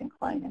protecting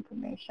client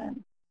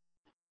information.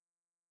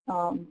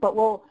 But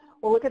we'll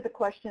look at the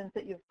questions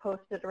that you've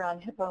posted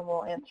around HIPAA, and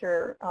we'll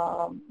answer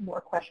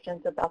more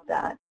questions about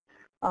that.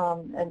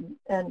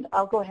 And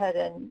I'll go ahead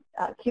and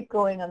keep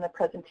going on the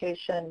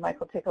presentation. Mike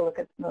will take a look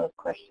at some of those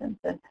questions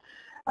and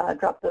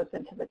drop those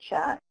into the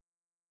chat.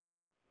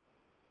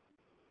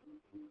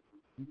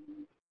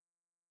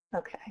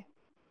 Okay.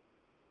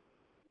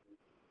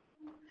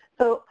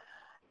 So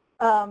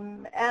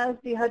as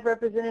the HUD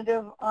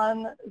representative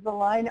on the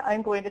line,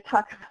 I'm going to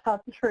talk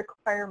about the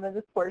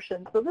requirements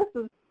portion.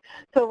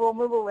 So we'll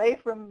move away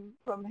from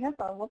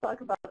HIPAA and we'll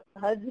talk about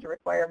HUD's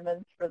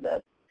requirements for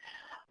this.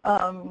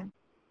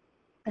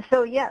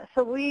 So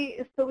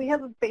we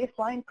have a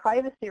baseline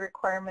privacy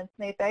requirements,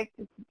 and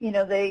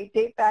they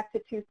date back to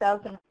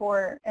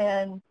 2004,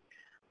 and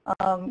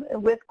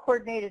with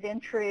coordinated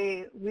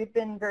entry, we've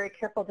been very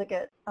careful to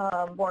get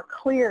more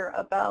clear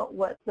about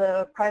what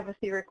the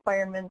privacy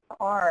requirements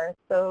are,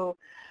 so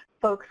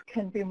folks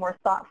can be more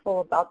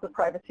thoughtful about the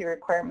privacy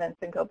requirements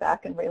and go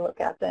back and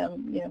relook at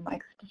them.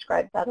 Mike's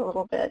described that a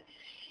little bit.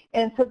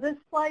 And so this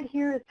slide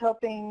here is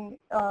helping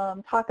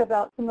talk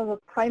about some of the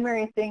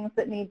primary things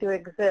that need to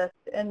exist.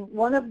 And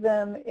one of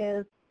them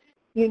is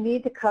you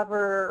need to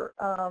cover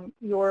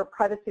your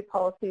privacy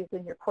policies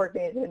and your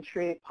coordinated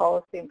entry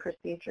policy and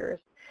procedures.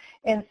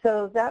 And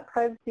so that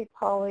privacy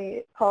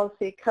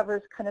policy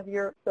covers kind of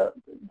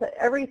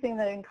everything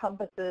that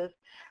encompasses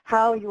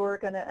how you're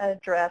going to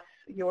address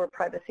your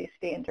privacy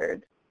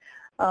standards.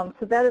 So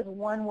that is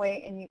one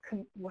way, and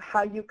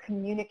how you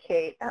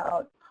communicate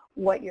out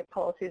what your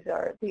policies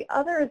are. The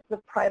other is the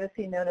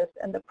privacy notice,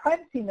 and the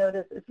privacy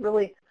notice is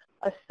really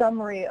a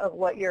summary of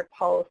what your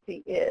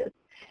policy is.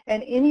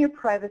 And in your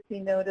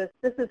privacy notice,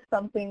 this is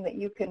something that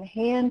you can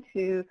hand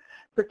to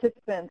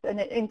participants,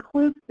 and it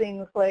includes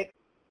things like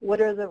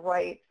what are the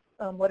rights,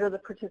 what are the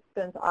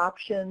participants'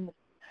 options,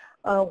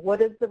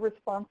 what is the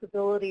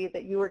responsibility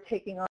that you are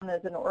taking on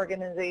as an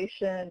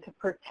organization to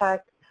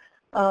protect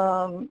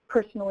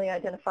personally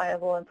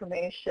identifiable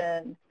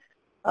information,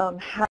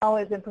 how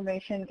is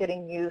information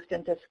getting used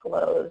and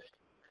disclosed.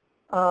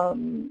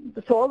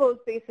 So all those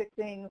basic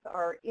things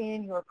are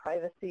in your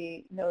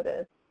privacy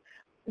notice.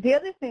 The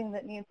other thing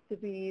that needs to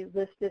be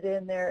listed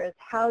in there is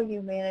how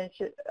you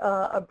manage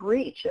a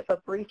breach if a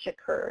breach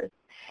occurs.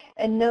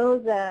 And know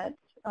that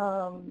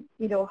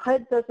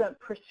HUD doesn't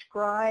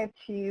prescribe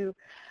to you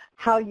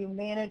how you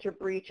manage a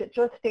breach. It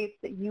just states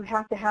that you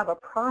have to have a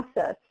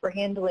process for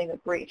handling a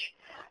breach.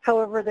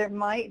 However, there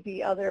might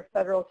be other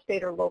federal,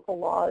 state, or local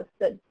laws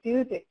that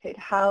do dictate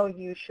how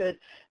you should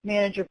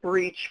manage a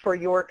breach for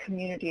your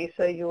community,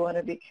 so you want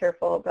to be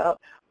careful about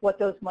what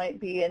those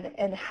might be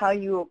and how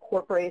you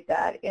incorporate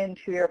that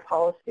into your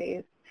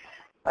policies.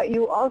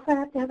 You also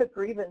have to have a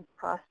grievance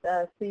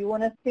process, so you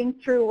want to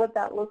think through what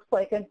that looks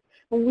like. And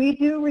we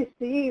do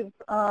receive,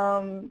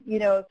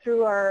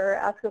 through our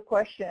Ask a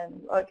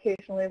Question,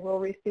 occasionally we'll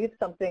receive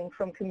something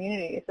from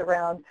communities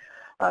around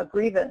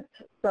grievance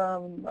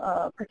from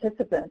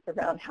participants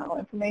around how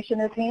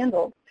information is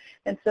handled.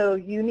 And so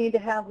you need to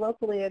have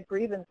locally a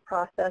grievance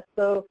process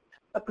so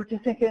a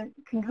participant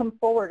can come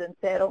forward and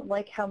say, I don't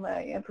like how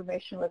my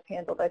information was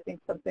handled. I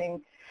think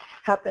something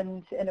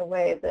happened in a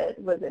way that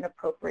was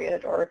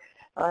inappropriate or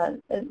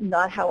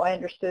not how I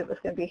understood it was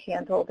going to be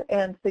handled.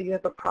 And so you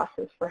have a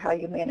process for how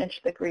you manage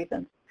the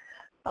grievance.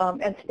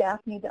 And staff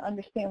need to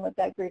understand what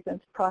that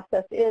grievance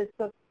process is.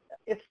 So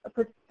if a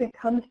participant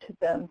comes to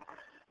them,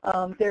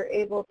 they're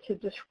able to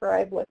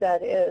describe what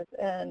that is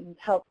and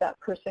help that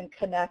person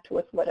connect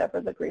with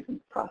whatever the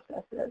grievance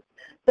process is.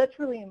 That's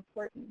really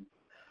important.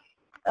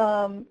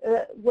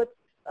 What's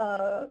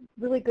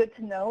really good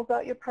to know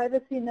about your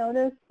privacy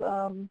notice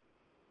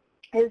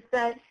is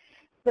that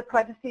the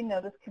privacy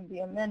notice can be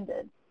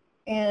amended.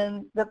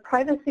 And the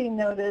privacy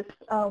notice,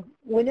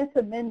 when it's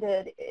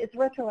amended, it's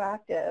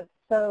retroactive.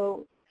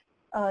 So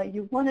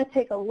you want to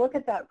take a look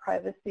at that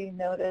privacy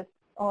notice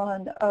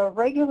on a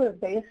regular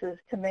basis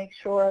to make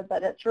sure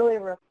that it's really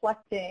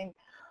reflecting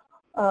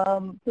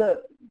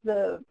the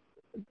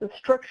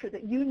structure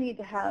that you need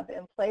to have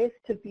in place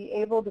to be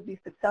able to be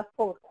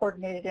successful with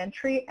coordinated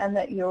entry, and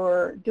that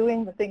you're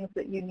doing the things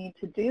that you need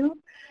to do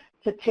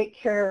to take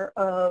care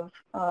of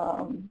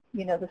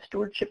the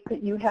stewardship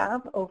that you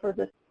have over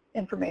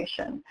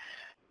information.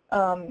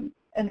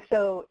 And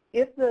so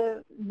if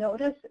the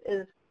notice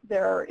is,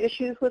 there are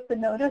issues with the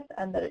notice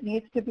and that it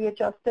needs to be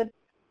adjusted,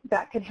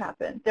 that can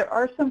happen. There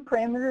are some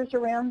parameters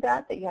around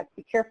that you have to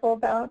be careful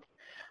about.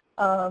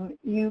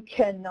 You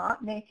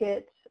cannot make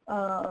it,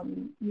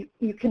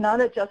 you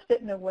cannot adjust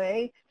it in a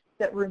way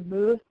that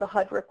removes the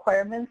HUD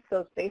requirements.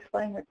 Those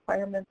baseline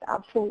requirements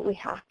absolutely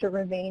have to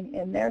remain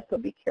in there, so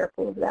be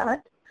careful of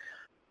that.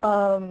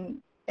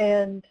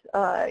 And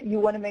you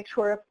want to make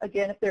sure,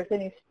 if there's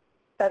any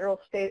federal,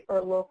 state,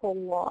 or local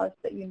laws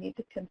that you need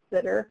to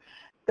consider,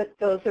 that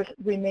those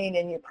remain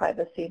in your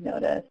privacy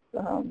notice.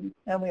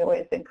 And we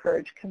always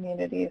encourage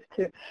communities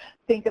to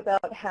think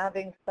about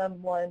having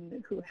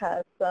someone who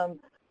has some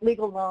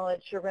legal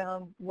knowledge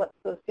around what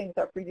those things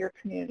are for your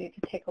community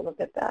to take a look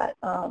at that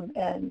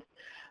and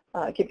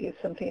give you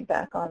some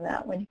feedback on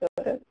that when you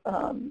go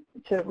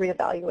to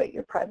reevaluate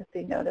your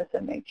privacy notice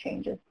and make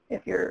changes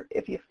if you're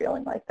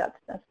feeling like that's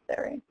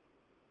necessary.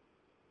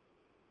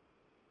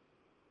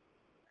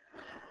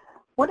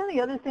 One of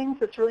the other things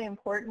that's really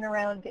important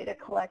around data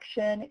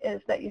collection is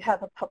that you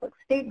have a public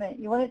statement.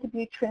 You want it to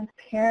be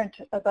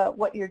transparent about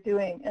what you're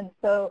doing. And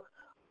so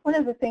one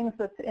of the things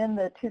that's in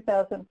the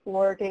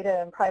 2004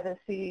 Data and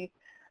Privacy,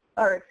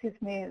 the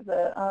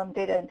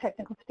Data and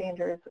Technical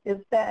Standards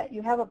is that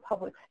you have a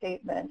public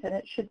statement, and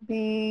it should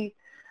be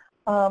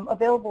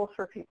available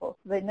for people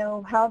so they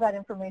know how that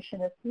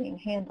information is being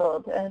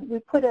handled. And we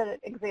put an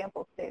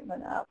example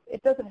statement up.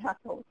 It doesn't have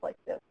to look like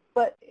this,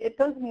 but it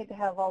does need to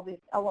have all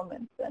these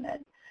elements in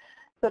it.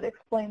 So it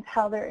explains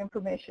how their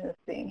information is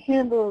being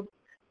handled,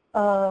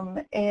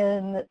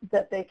 and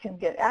that they can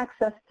get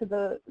access to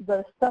the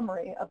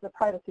summary of the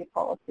privacy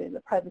policy, the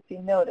privacy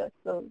notice,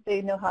 so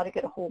they know how to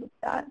get a hold of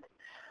that.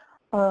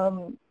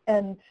 I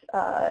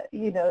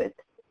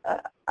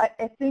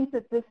think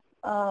that this,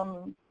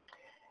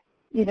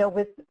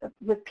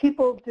 with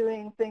people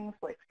doing things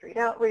like street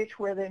outreach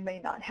where they may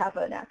not have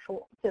an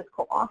actual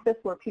physical office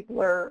where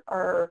people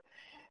are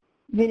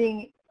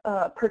meeting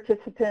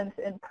participants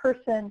in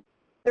person,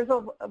 there's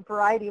a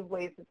variety of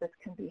ways that this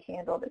can be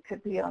handled. It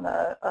could be on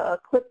a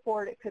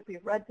clipboard, it could be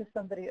read to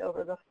somebody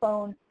over the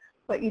phone,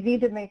 but you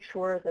need to make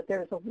sure that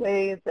there's a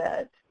way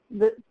that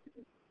the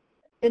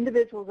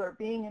individuals are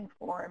being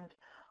informed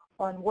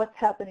on what's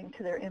happening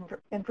to their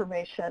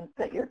information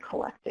that you're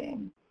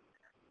collecting.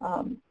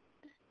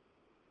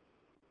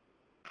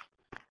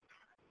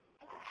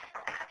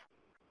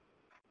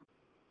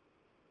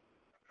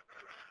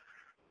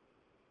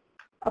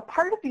 A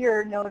part of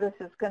your notice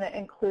is going to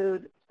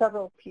include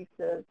several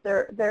pieces.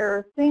 There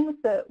are things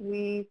that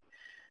we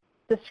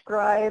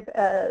describe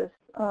as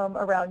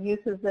around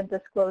uses and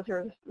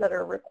disclosures that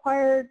are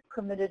required,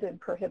 permitted, and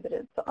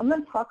prohibited. So I'm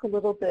going to talk a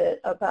little bit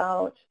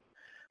about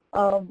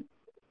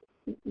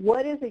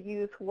what is a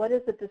use, what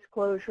is a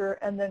disclosure,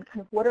 and then kind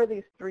of what are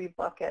these three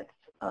buckets.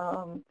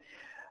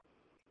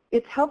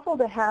 It's helpful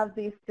to have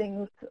these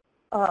things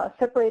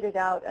separated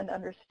out and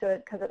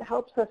understood because it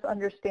helps us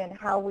understand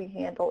how we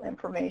handle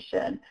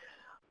information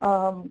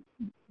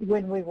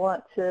when we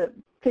want to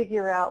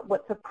figure out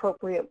what's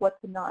appropriate, what's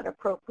not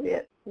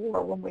appropriate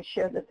for when we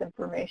share this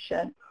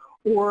information,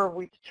 or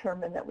we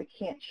determine that we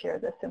can't share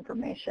this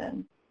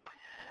information.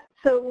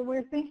 So when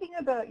we're thinking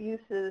about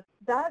uses,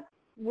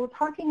 we're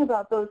talking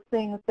about those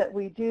things that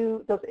we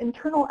do, those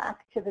internal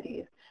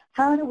activities.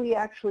 How do we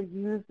actually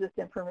use this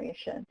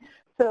information?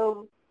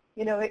 So,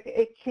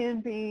 it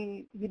can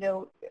be,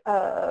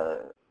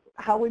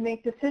 how we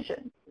make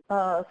decisions.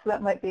 So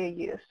that might be a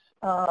use.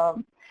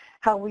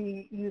 How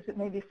we use it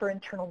maybe for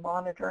internal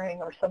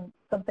monitoring or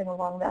something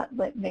along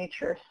that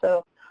nature.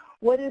 So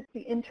what is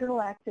the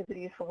internal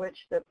activity for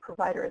which the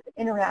provider is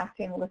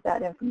interacting with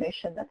that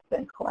information that's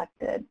been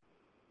collected?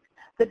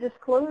 The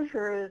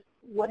disclosure is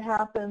what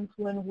happens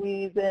when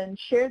we then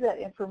share that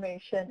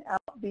information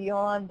out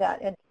beyond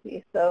that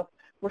entity. So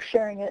we're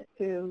sharing it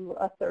to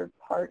a third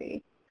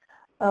party.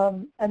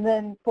 And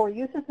then for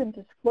uses and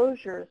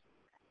disclosures,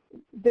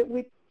 that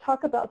we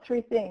talk about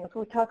three things.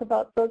 We talk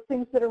about those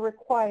things that are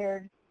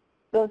required,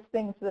 those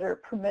things that are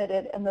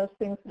permitted, and those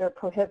things that are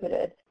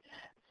prohibited.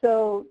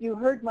 So you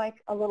heard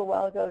Mike a little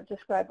while ago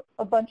describe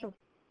a bunch of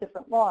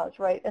different laws,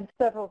 right? And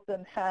several of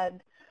them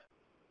had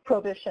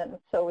prohibitions.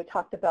 So we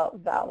talked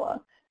about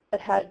VAWA.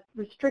 It had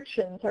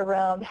restrictions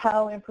around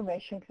how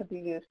information could be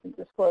used and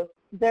disclosed.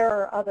 There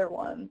are other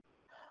ones.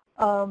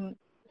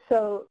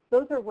 So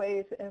those are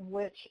ways in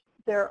which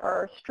there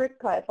are strict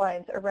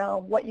guidelines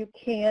around what you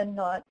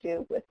cannot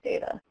do with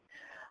data.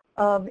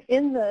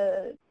 In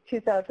the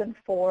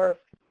 2004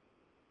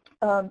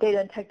 Data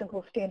and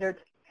Technical Standards,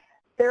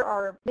 there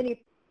are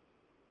many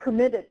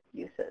permitted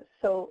uses.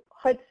 So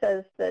HUD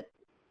says that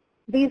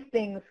these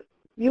things,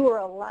 you are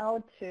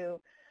allowed to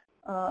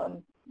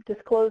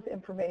disclose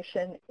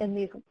information in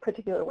these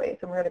particular ways,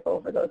 and we're going to go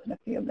over those in a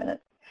few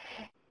minutes.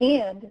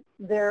 And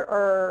there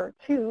are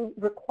two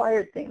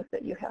required things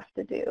that you have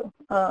to do.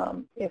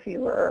 If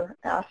you were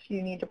asked,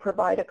 you need to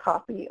provide a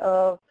copy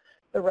of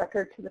the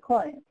record to the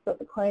client. So if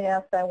the client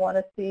asks, I want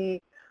to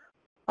see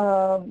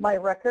my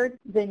record,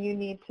 then you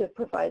need to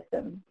provide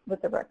them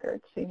with the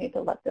record. So you need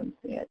to let them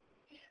see it.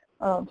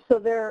 So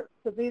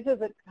these are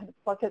the kind of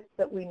buckets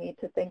that we need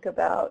to think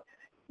about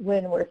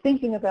when we're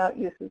thinking about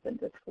uses and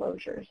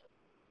disclosures.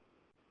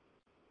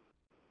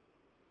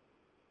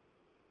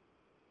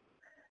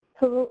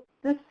 So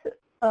this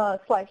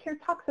slide here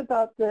talks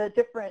about the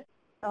different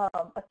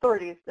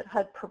authorities that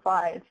HUD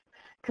provides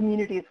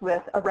communities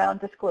with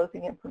around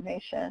disclosing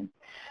information.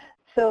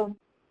 So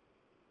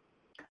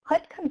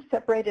HUD kind of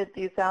separated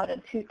these out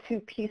into two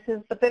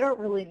pieces, but they don't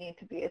really need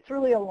to be. It's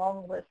really a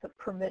long list of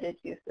permitted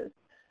uses.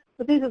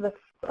 So these are the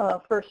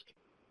first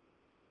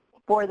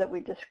four that we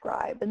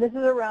describe, and this is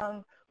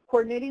around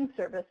coordinating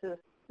services.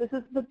 This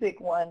is the big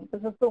one.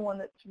 This is the one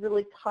that's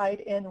really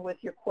tied in with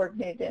your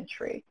coordinated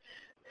entry.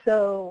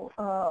 So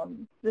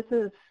this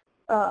is,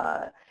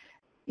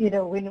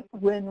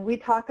 when we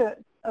talk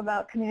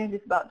about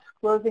communities about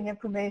disclosing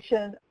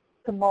information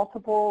to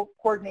multiple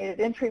coordinated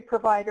entry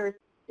providers,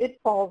 it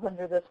falls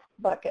under this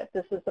bucket.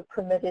 This is a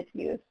permitted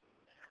use.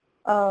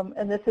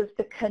 And this is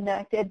to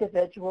connect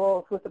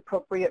individuals with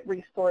appropriate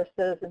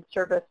resources and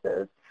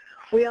services.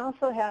 We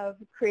also have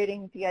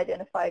creating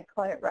de-identified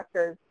client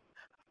records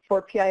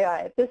for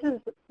PII. This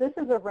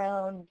is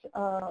around,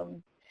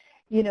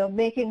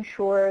 making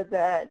sure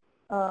that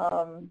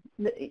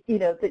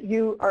that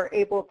you are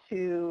able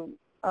to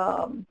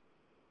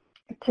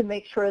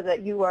make sure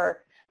that you are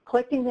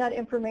collecting that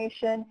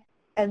information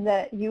and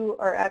that you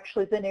are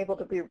actually then able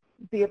to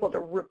be able to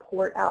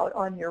report out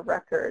on your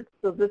records.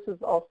 So this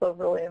is also a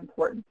really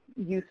important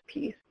use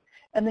piece.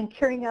 And then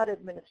carrying out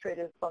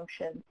administrative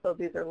functions. So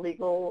these are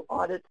legal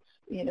audits,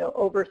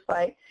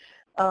 oversight.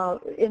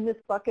 In this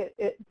bucket,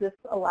 this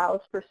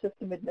allows for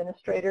system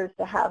administrators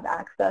to have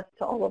access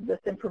to all of this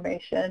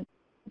information.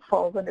 It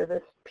falls under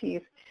this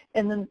piece.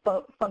 And then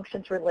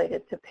functions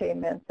related to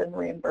payments and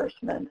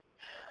reimbursements.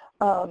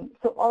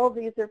 So all of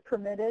these are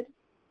permitted.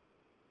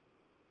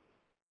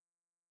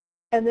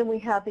 And then we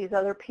have these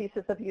other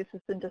pieces of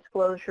uses and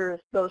disclosures,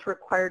 those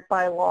required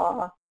by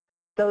law,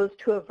 those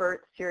to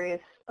avert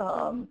serious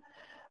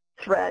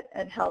threat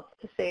and health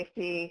to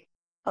safety,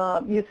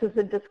 uses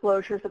and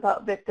disclosures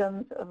about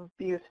victims of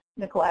abuse,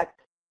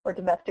 neglect, or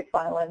domestic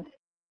violence,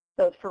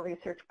 those for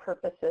research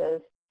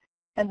purposes,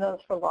 and those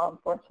for law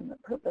enforcement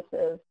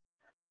purposes.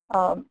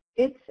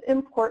 It's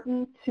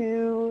important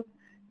to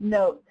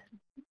note,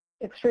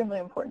 extremely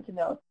important to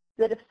note,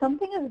 that if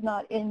something is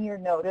not in your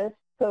notice,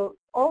 so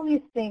all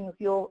these things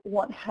you'll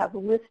want to have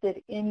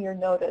listed in your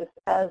notice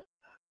as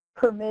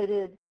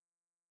permitted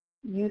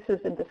uses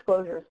and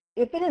disclosures.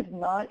 If it is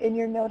not in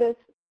your notice,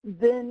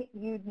 then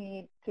you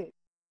need to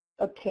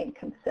obtain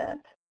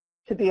consent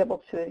to be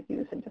able to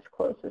use and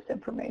disclose this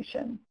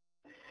information.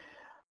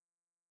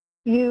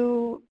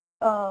 So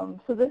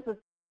this is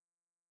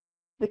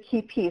the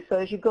key piece. So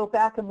as you go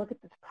back and look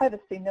at this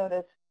privacy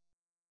notice,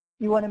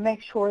 you want to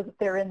make sure that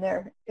they're in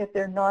there. If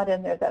they're not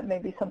in there, that may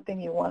be something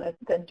you want to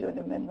then do an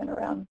amendment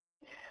around.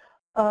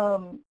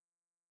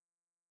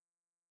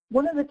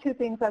 One of the two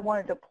things I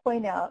wanted to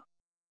point out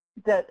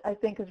that I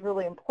think is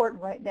really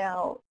important right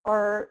now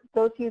are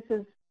those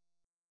uses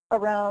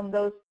around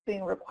those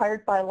being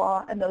required by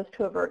law and those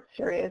to avert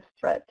serious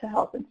threat to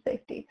health and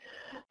safety.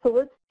 So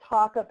let's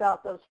talk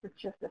about those for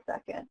just a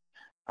second.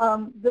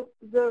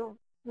 The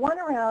one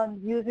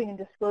around using and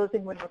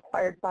disclosing when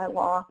required by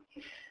law.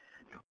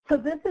 So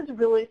this is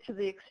really to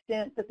the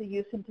extent that the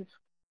use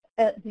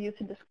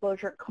and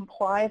disclosure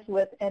complies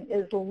with and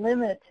is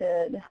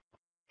limited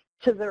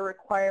to the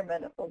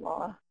requirement of the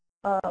law.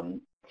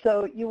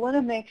 So you want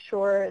to make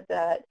sure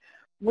that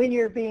when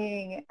you're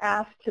being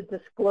asked to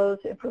disclose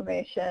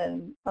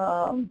information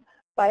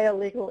by a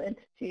legal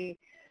entity,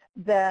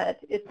 that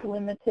it's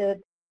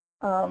limited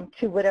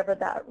to whatever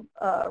that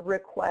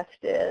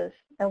request is.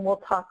 And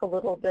we'll talk a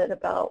little bit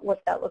about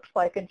what that looks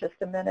like in just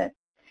a minute.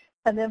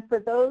 And then for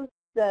those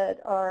that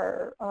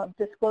are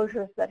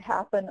disclosures that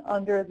happen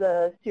under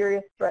the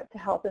serious threat to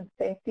health and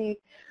safety,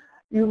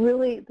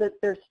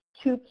 there's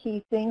two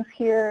key things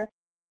here,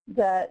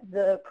 that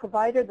the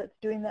provider that's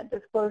doing that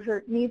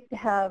disclosure needs to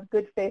have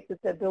good faith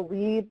that they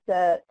believe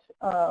that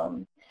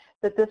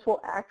that this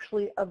will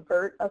actually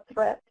avert a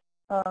threat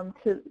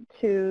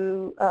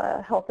to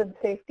health and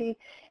safety,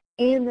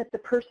 and that the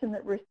person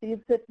that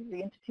receives it,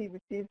 the entity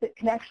receives it,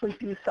 can actually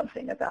do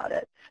something about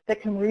it that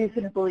can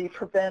reasonably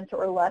prevent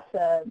or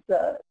lessen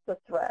the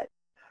threat.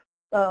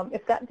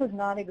 If that does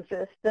not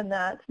exist, then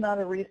that's not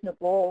a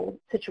reasonable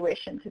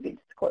situation to be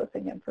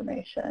disclosing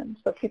information.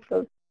 So keep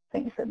those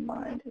things in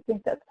mind. I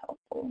think that's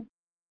helpful.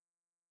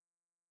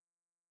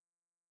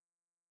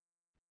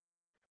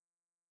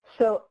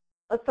 So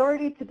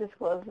authority to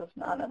disclose is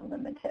not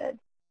unlimited.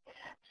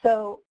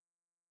 So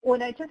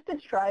when I just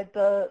described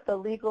the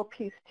legal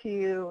piece to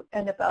you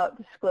and about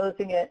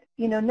disclosing it,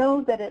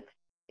 know that it's,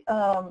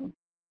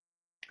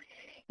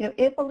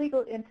 if a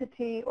legal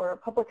entity or a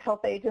public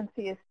health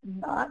agency is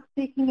not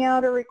seeking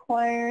out or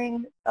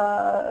requiring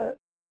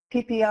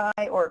PPI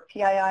or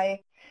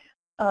PII,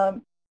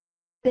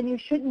 then you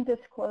shouldn't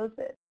disclose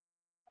it.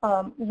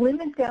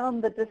 limit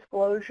down the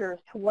disclosures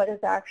to what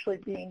is actually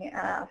being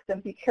asked,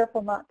 and be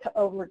careful not to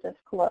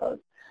over-disclose.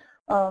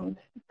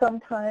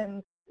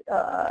 Sometimes,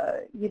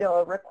 you know,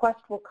 a request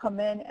will come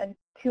in and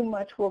too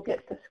much will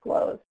get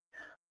disclosed.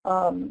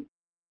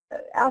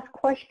 Ask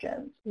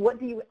questions. What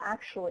do you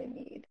actually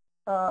need?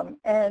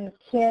 And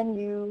can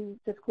you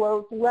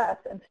disclose less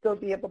and still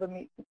be able to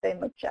meet the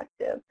same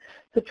objective?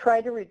 So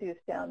try to reduce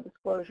down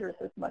disclosures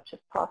as much as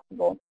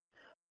possible.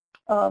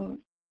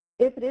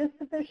 If it is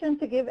sufficient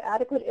to give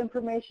adequate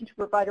information to a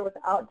provider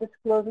without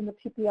disclosing the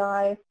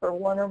PPI for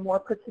one or more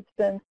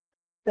participants,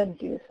 then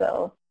do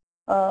so.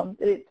 Then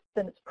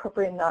it's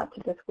appropriate not to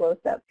disclose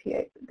that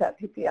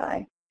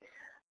PPI.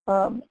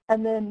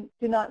 And then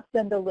do not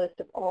send a list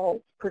of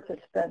all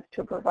participants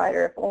to a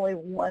provider if only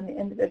one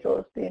individual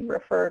is being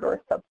referred or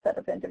a subset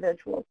of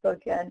individuals. So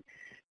again,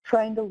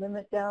 trying to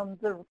limit down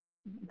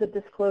the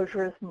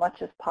disclosure as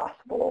much as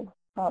possible.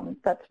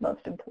 That's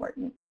most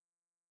important.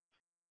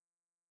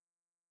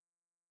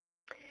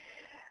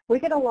 We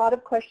get a lot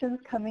of questions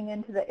coming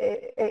into the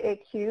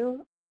AAQ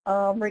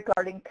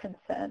regarding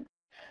consent.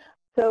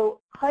 So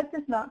HUD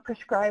does not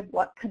prescribe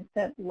what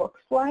consent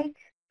looks like.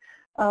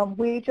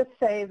 We just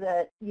say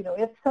that, you know,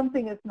 if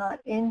something is not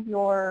in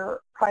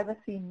your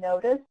privacy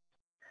notice,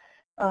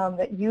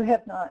 that you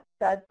have not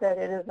said that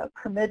it is a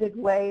permitted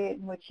way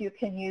in which you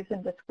can use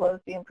and disclose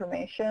the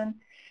information,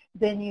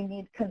 then you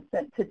need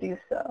consent to do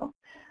so.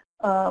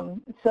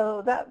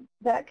 So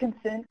that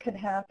consent can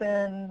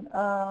happen,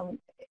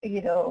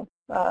 you know,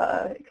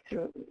 it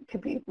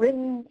could be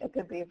written, it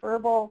could be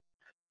verbal.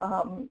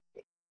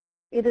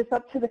 It is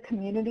up to the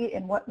community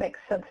and what makes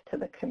sense to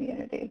the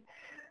community.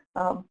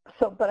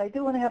 But I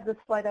do want to have this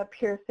slide up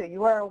here so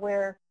you are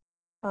aware,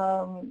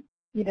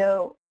 you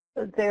know,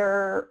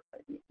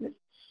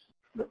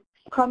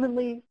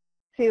 commonly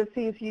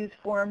COCs use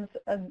forms,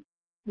 and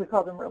we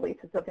call them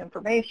releases of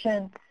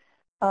information,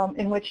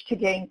 in which to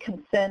gain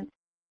consent.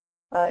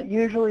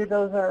 Usually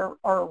those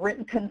are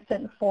written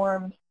consent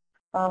forms,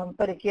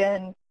 but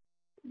again,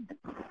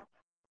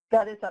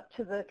 that is up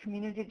to the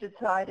community to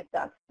decide if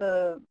that's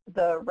the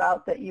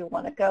route that you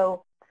want to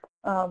go.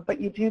 But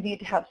you do need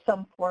to have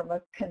some form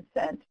of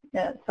consent,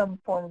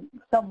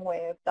 some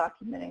way of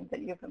documenting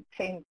that you've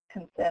obtained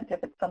consent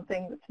if it's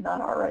something that's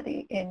not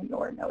already in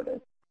your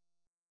notice.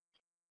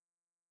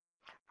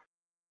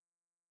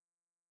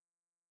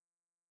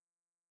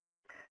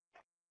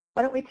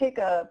 Why don't we take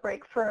a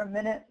break for a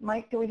minute?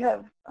 Mike, do we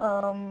have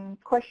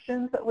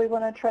questions that we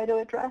want to try to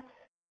address?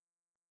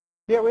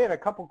 Yeah, we had a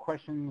couple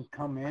questions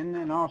come in,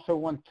 and I also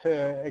want to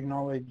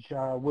acknowledge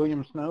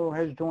William Snow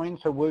has joined.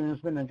 So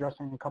William's been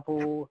addressing a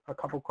couple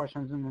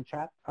questions in the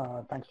chat.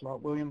 Thanks a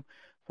lot, William.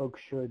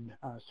 Folks should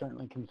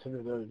certainly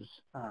consider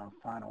those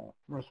final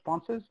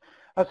responses.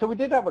 So we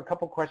did have a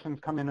couple questions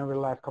come in over the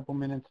last couple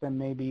minutes that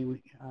may be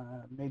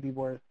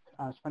worth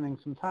spending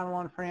some time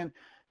on, Fran.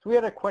 So we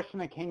had a question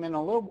that came in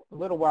a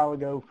little while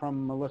ago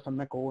from Melissa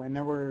Mickle, and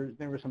there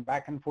was some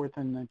back and forth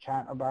in the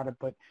chat about it,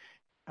 but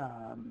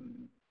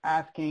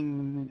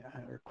asking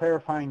or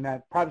clarifying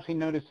that privacy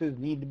notices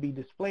need to be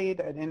displayed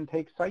at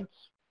intake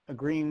sites,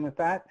 agreeing with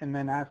that, and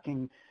then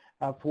asking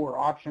for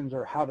options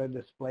or how to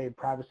display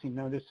privacy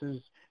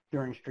notices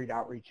during street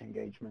outreach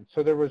engagement.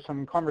 So there was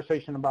some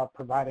conversation about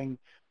providing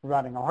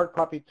a hard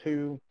copy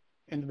to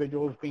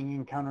individuals being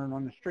encountered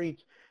on the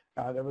streets.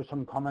 There was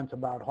some comments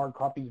about hard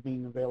copies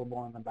being available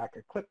on the back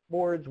of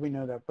clipboards. We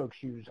know that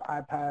folks use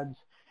iPads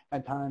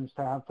at times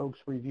to have folks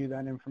review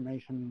that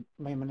information,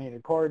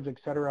 laminated cards, et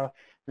cetera.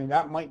 I mean,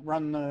 that might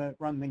run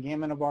the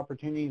gamut of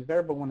opportunities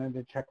there, but wanted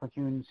to check with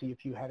you and see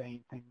if you had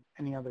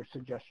any other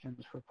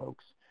suggestions for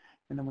folks.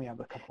 And then we have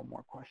a couple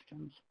more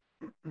questions.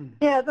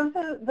 Yeah, those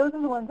are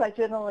the ones I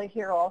generally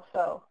hear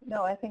also.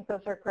 No, I think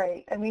those are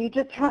great. I mean,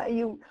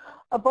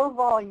 above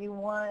all, you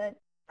want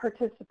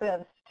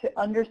participants to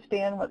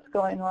understand what's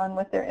going on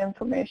with their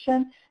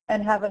information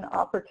and have an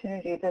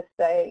opportunity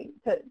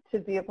to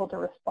be able to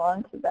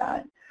respond to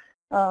that.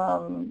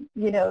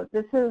 You know,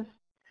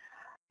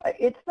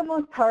 it's the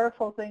most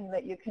powerful thing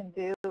that you can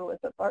do as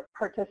a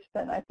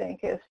participant, I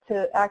think, is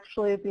to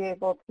actually be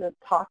able to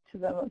talk to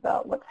them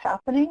about what's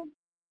happening,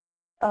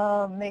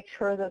 make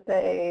sure that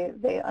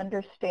they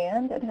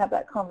understand and have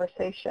that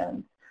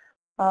conversation.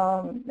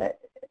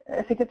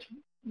 I think it's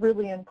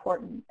really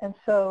important. And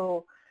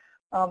so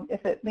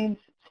if it means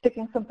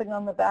sticking something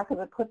on the back of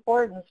the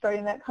clipboard and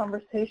starting that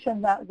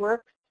conversation, that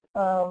works.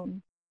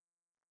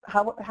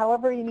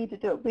 However you need to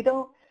do it.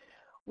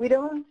 We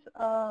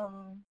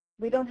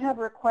don't have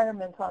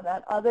requirements on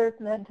that other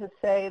than to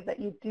say that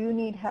you do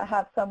need to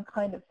have some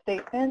kind of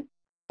statement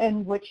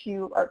in which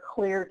you are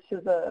clear to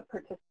the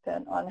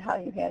participant on how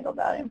you handle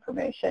that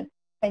information,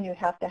 and you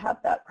have to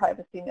have that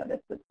privacy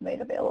notice that's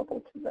made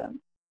available to them.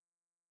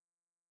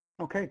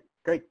 Okay,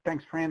 great.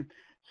 Thanks, Fran.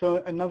 So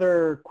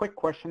another quick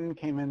question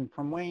came in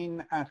from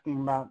Wayne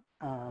asking about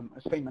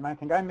a statement I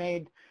think I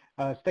made,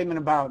 a statement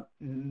about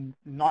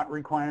not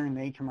requiring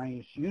the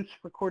HMIS use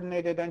for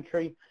coordinated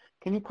entry.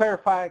 Can you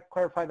clarify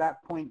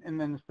that point, and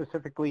then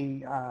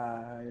specifically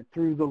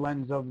through the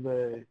lens of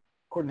the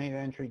coordinated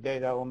entry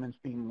data elements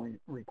being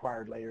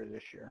required later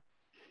this year.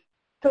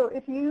 So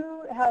if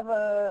you have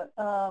a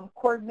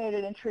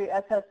coordinated entry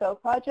SSO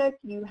project,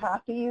 you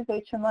have to use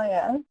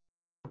HMIS.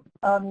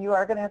 You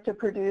are going to have to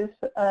produce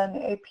an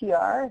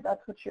APR.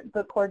 That's what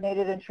the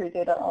coordinated entry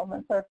data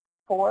elements are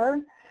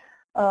for.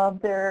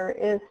 There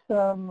is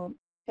some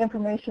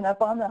information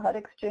up on the HUD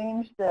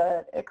Exchange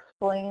that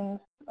explains,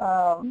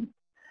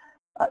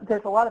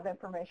 there's a lot of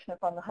information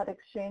up on the HUD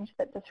Exchange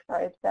that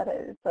describes that.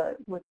 It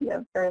would be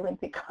a very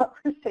lengthy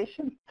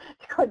conversation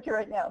to go into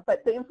right now,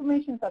 but the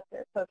information's up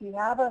there. So if you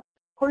have a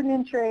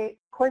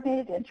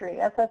coordinated entry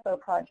SSO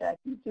project,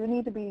 you do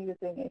need to be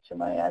using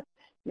HMIS.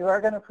 You are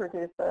going to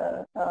produce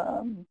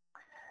an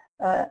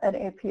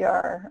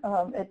APR.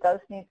 It does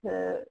need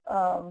to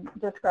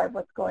describe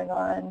what's going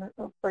on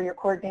for your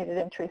coordinated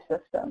entry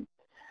system.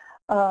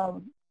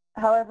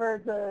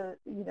 However,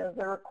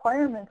 the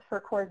requirements for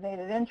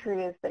coordinated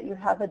entry is that you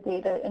have a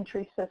data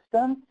entry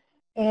system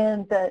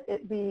and that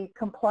it be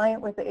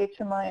compliant with the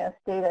HMIS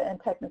data and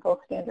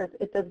technical standards.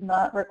 It does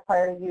not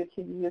require you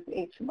to use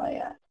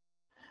HMIS.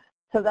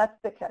 So that's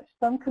the catch.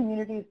 Some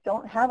communities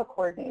don't have a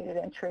coordinated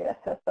entry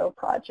SSO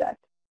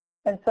project.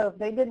 And so if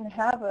they didn't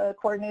have a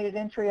coordinated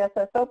entry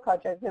SSO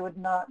project, they would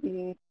not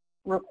be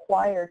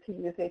required to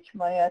use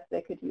HMIS.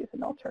 They could use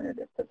an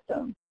alternative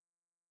system.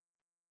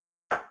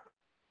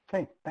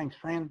 Okay, thanks,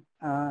 Fran.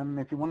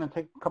 If you want to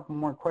take a couple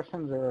more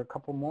questions or a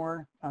couple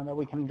more that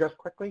we can address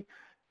quickly,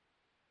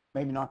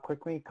 maybe not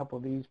quickly, a couple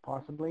of these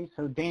possibly.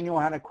 So Daniel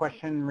had a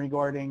question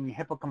regarding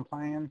HIPAA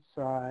compliance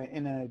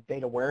in a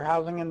data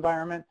warehousing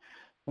environment.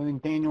 I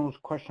think Daniel's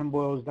question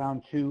boils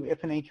down to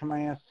if an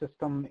HMIS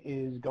system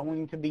is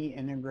going to be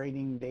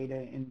integrating data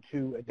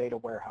into a data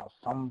warehouse,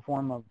 some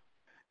form of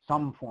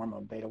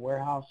data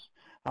warehouse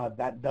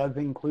that does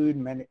include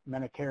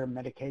Medicare,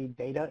 Medicaid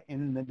data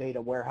in the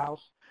data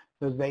warehouse.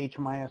 Does the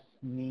HMIS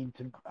need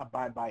to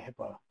abide by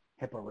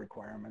HIPAA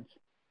requirements?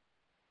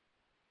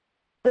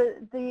 So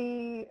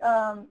the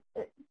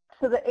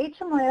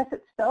HMIS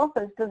itself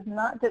does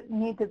not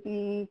need to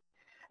be.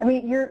 I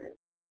mean,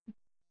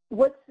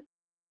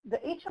 the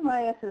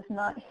HMIS is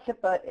not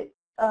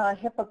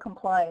HIPAA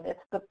compliant. It's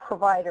the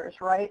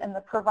providers, right? And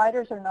the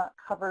providers are not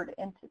covered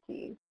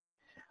entities.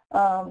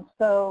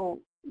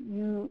 So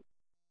you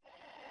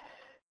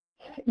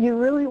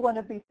really want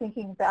to be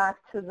thinking back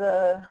to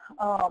the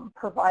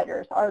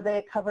providers. Are they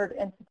a covered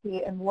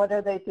entity, and what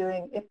are they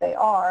doing, if they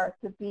are,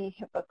 to be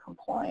HIPAA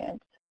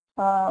compliant?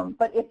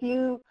 But if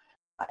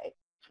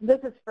this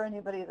is for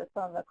anybody that's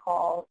on the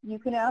call, you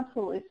can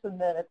absolutely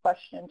submit a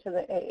question to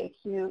the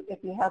AAQ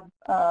if you have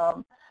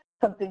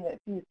something that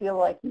you feel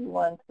like you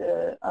want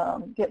to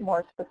get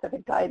more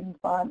specific guidance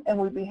on, and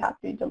we'd be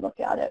happy to look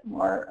at it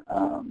more,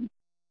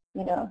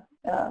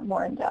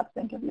 more in depth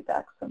and give you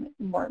back some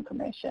more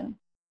information.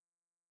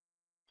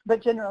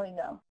 But generally,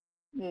 no.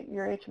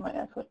 Your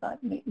HMIS would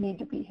not need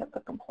to be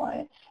HIPAA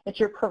compliant. It's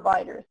your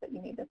providers that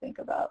you need to think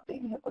about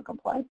being HIPAA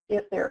compliant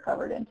if they're a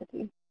covered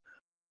entity.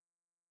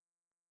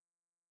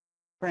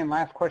 Fran,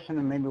 last question,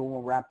 and maybe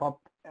we'll wrap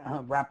up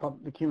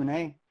the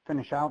Q&A,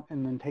 finish out,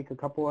 and then take a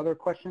couple other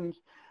questions.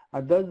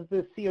 Does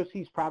the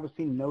COC's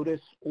privacy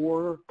notice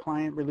or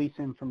client release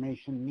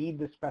information need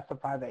to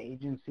specify the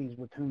agencies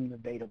with whom the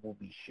data will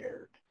be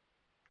shared?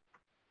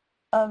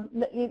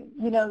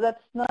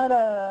 That's not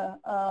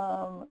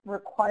a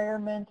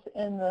requirement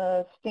in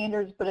the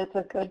standards, but it's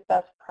a good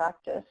best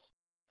practice.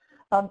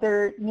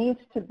 There needs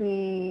to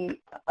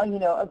be,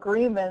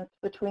 agreements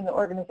between the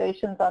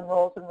organizations on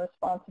roles and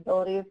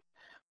responsibilities,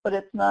 but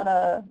it's not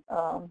a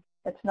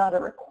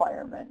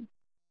requirement.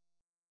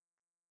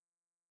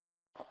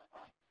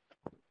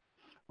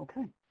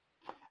 Okay.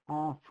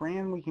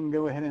 Fran, we can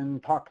go ahead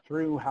and talk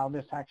through how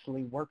this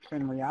actually works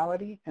in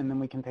reality, and then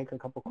we can take a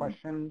couple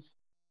questions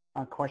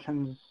from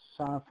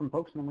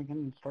folks, and then we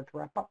can start to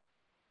wrap up.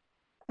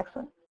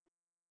 Excellent.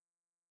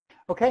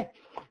 Okay,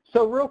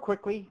 so real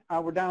quickly,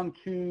 we're down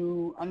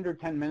to under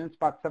 10 minutes,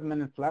 about 7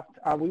 minutes left.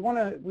 We want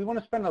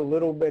to spend a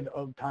little bit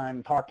of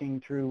time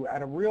talking through,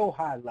 at a real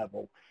high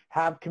level,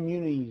 have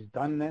communities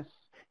done this?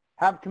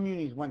 Have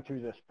communities went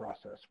through this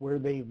process where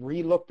they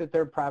re-looked at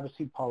their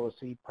privacy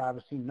policy,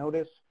 privacy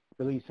notice,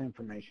 release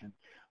information,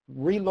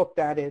 re-looked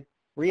at it,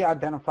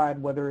 re-identified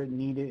whether it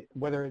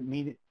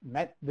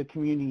met the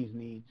community's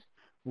needs,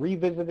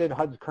 revisited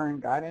HUD's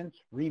current guidance,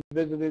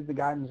 revisited the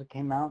guidance that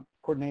came out,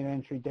 Coordinated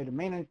Entry Data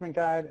Management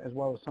Guide, as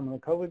well as some of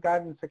the COVID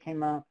guidance that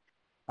came out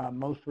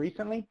most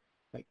recently.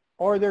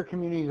 Are there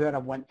communities that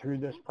have went through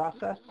this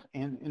process?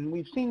 And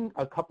we've seen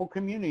a couple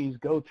communities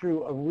go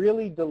through a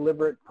really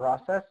deliberate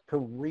process to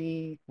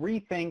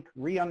rethink,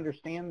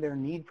 re-understand their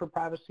need for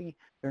privacy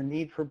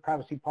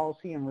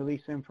policy and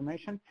release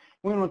information.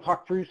 We want to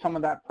talk through some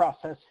of that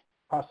process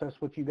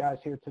with you guys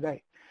here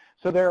today.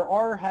 So there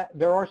are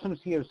some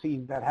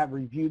COCs that have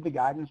reviewed the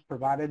guidance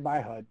provided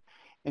by HUD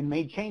and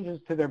made changes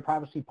to their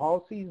privacy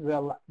policies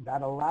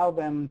that allow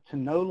them to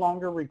no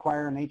longer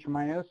require an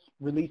HMIS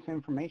release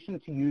information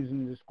to use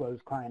and disclose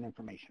client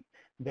information.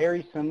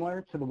 Very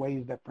similar to the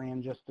ways that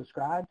Fran just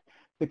described.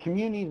 The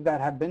communities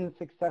that have been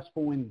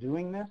successful in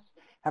doing this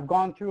have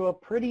gone through a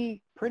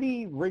pretty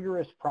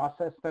rigorous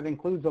process that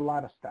includes a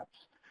lot of steps.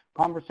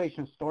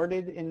 Conversations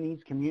started in these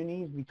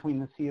communities between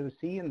the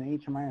COC and the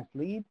HMIS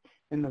lead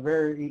in the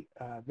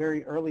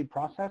very early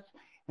process,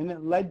 and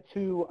it led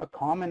to a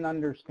common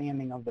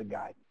understanding of the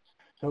guidance.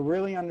 So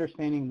really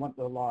understanding what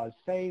the laws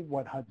say,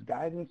 what HUD's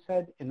guidance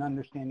said, and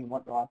understanding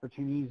what the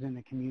opportunities in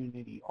the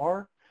community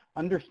are,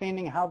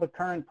 understanding how the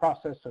current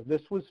process, so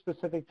this was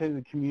specific to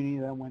the community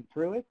that went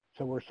through it,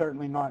 so we're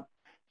certainly not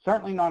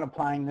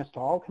applying this to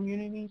all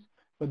communities,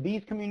 but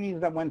these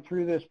communities that went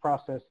through this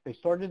process, they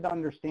started to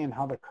understand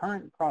how the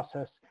current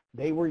process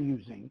they were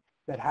using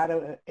that had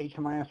a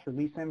HMIS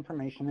release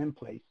information in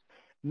place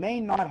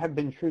may not have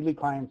been truly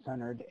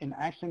client-centered and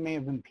actually may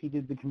have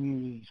impeded the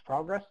community's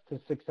progress to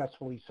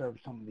successfully serve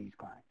some of these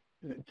clients,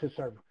 to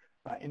serve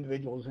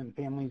individuals and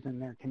families in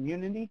their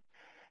community.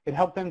 It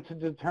helped them to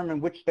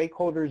determine which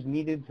stakeholders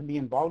needed to be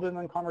involved in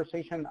the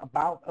conversation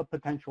about a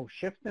potential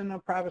shift in a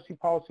privacy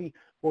policy,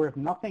 or if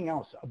nothing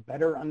else, a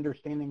better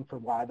understanding for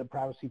why the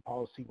privacy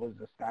policy was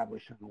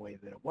established in the way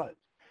that it was.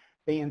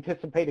 They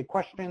anticipated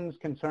questions,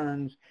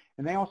 concerns,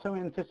 and they also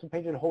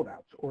anticipated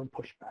holdouts or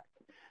pushback.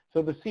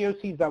 So the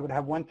COCs that would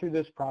have went through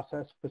this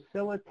process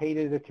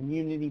facilitated a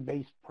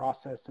community-based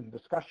process and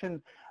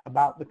discussion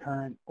about the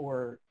current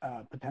or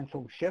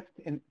potential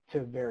shift to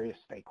various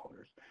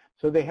stakeholders.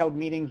 So they held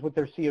meetings with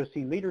their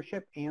COC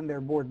leadership and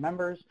their board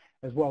members,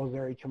 as well as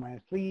their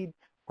HMIS lead,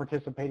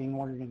 participating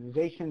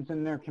organizations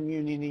in their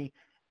community,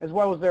 as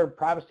well as their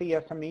privacy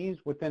SMEs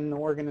within the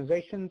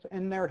organizations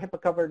and their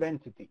HIPAA-covered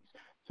entities.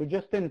 So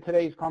just in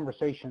today's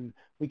conversation,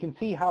 we can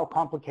see how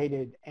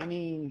complicated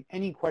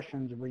any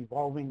questions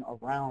revolving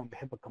around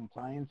HIPAA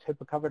compliance,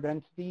 HIPAA-covered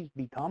entities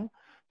become.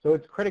 So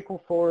it's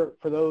critical for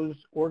those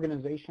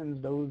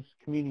organizations, those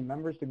community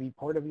members to be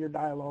part of your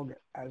dialogue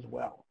as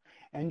well.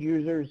 End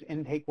users,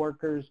 intake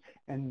workers,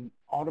 and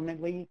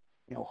ultimately,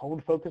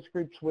 hold focus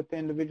groups with the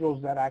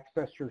individuals that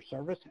access your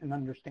service and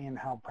understand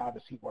how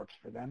privacy works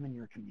for them and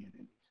your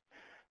communities.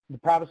 The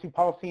privacy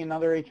policy and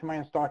other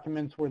HMIS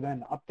documents were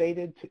then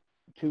updated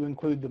to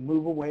include the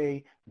move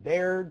away,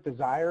 their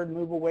desired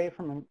move away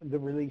from the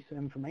release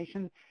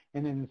information.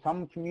 And in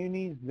some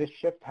communities, this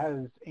shift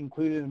has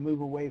included a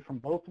move away from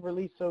both the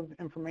release of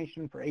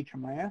information for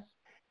HMIS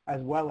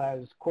as well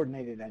as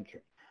coordinated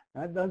entry.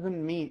 That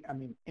doesn't mean,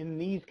 in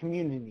these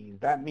communities,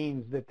 that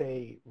means that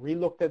they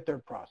relooked at their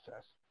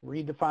process,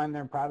 redefined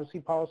their privacy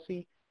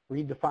policy,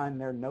 redefined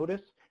their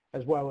notice,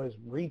 as well as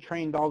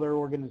retrained all their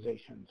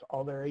organizations,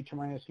 all their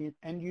HMIS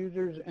end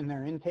users and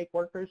their intake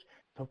workers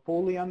to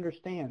fully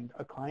understand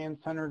a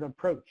client-centered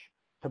approach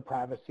to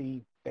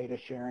privacy, data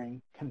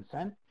sharing,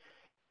 consent.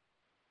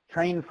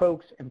 Train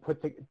folks and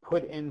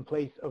put in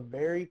place a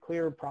very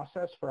clear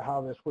process for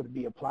how this would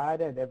be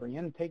applied at every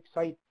intake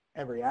site,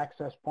 every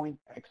access point,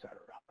 etc.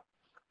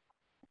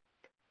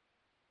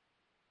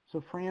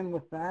 So Fran,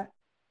 with that,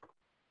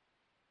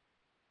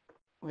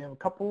 we have a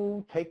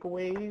couple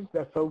takeaways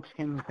that folks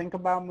can think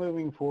about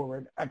moving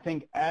forward. I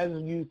think as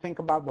you think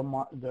about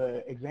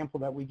the example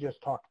that we just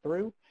talked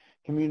through,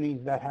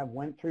 communities that have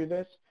went through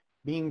this,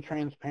 being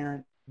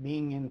transparent,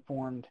 being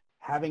informed,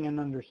 having an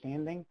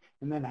understanding,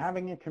 and then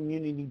having a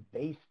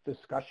community-based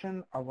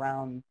discussion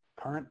around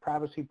current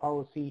privacy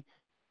policy,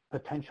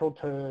 potential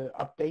to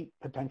update,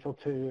 potential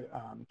to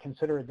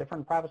consider a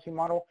different privacy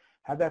model,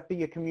 have that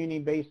be a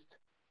community-based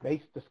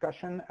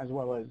discussion as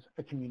well as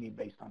a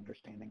community-based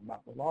understanding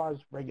about the laws,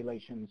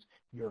 regulations,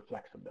 your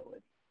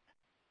flexibility.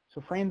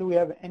 So Fran, do we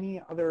have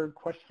any other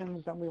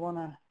questions that we want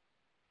to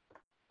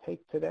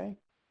take today?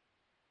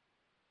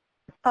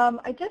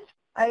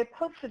 I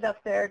posted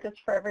up there just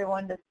for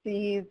everyone to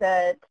see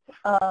that,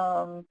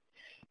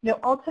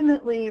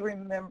 ultimately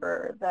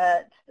remember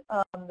that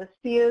the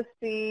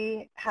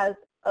COC has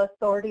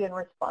authority and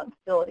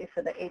responsibility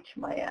for the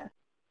HMIS.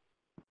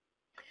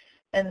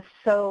 And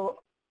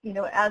so,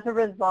 as a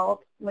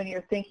result, when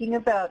you're thinking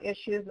about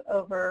issues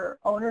over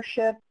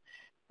ownership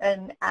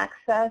and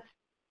access,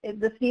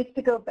 this needs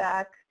to go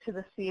back to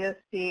the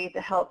COC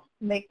to help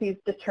make these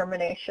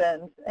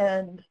determinations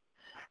and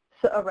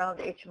around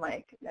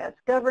HMIS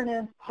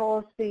governance,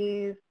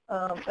 policies,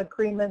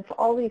 agreements,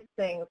 all these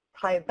things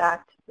tie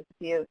back to the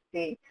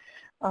COC.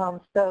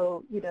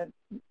 So,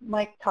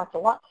 Mike talked a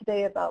lot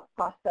today about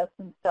process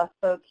and stuff,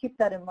 so keep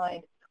that in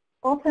mind.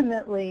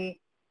 Ultimately,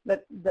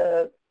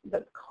 the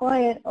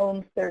client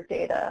owns their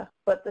data,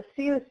 but the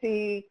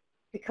COC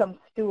becomes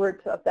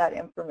stewards of that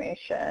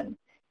information.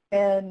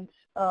 And,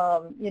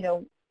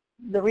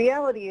 the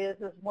reality is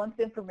once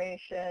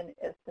information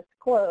is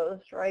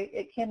disclosed, right,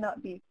 it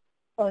cannot be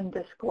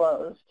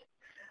undisclosed.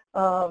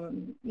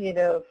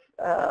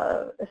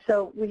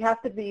 So we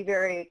have to be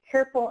very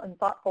careful and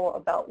thoughtful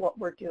about what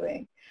we're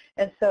doing.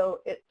 And so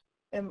it's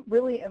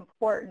really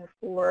important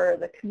for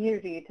the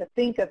community to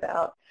think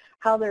about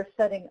how they're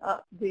setting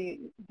up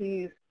these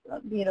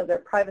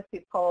their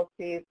privacy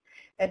policies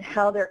and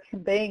how they're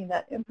conveying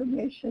that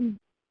information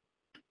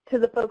to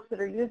the folks that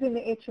are using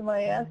the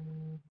HMIS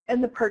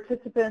and the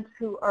participants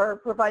who are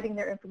providing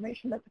their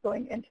information that's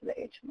going into the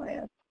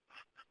HMIS.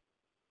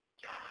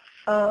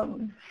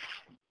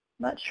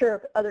 not sure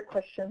of other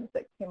questions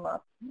that came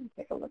up. Let me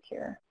take a look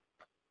here.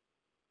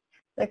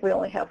 I think we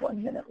only have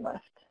 1 minute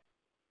left.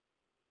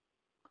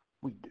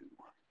 We do.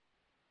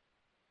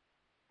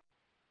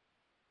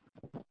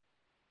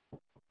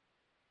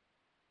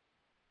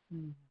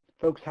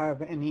 Folks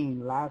have any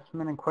last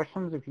minute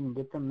questions? If you can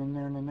get them in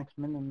there in the next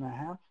minute and a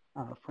half,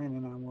 Fran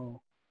and I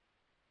will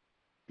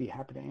be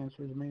happy to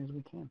answer as many as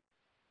we can.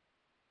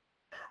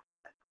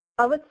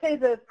 I would say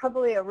that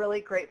probably a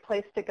really great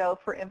place to go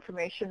for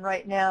information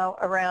right now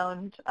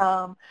around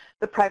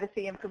the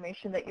privacy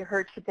information that you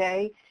heard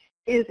today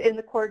is in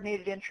the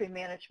Coordinated Entry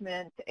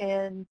Management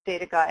and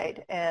Data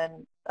Guide,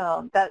 and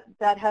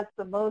that has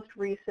the most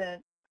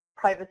recent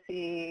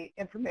privacy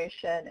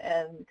information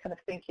and kind of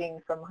thinking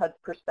from HUD's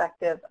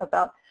perspective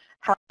about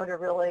how to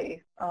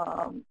really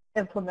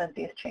implement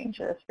these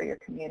changes for your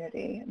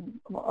community. And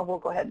we'll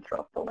go ahead and throw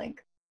up the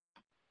link.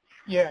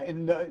 Yeah,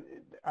 and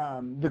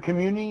the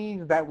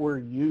communities that were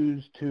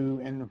used to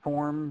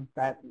inform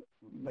that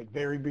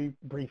very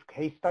brief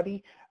case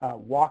study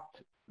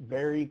walked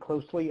very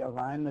closely,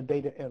 aligned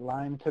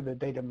to the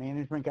data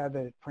management guide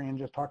that Fran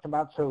just talked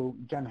about. So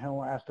Jen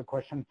Hill asked a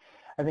question.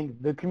 I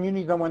think the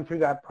communities that went through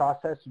that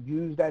process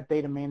used that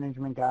data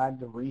management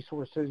guide, the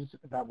resources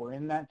that were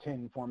in that, to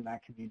inform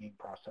that community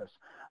process.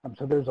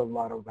 So there's a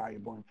lot of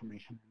valuable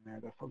information in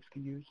there that folks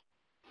can use.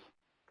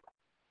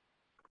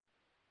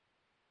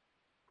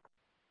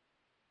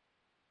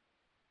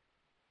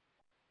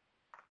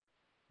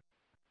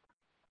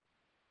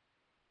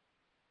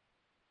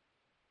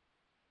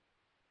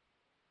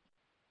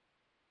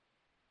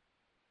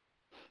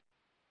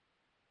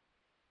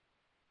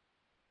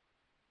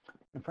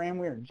 And Fran,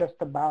 we are just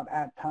about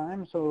at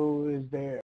time, so is there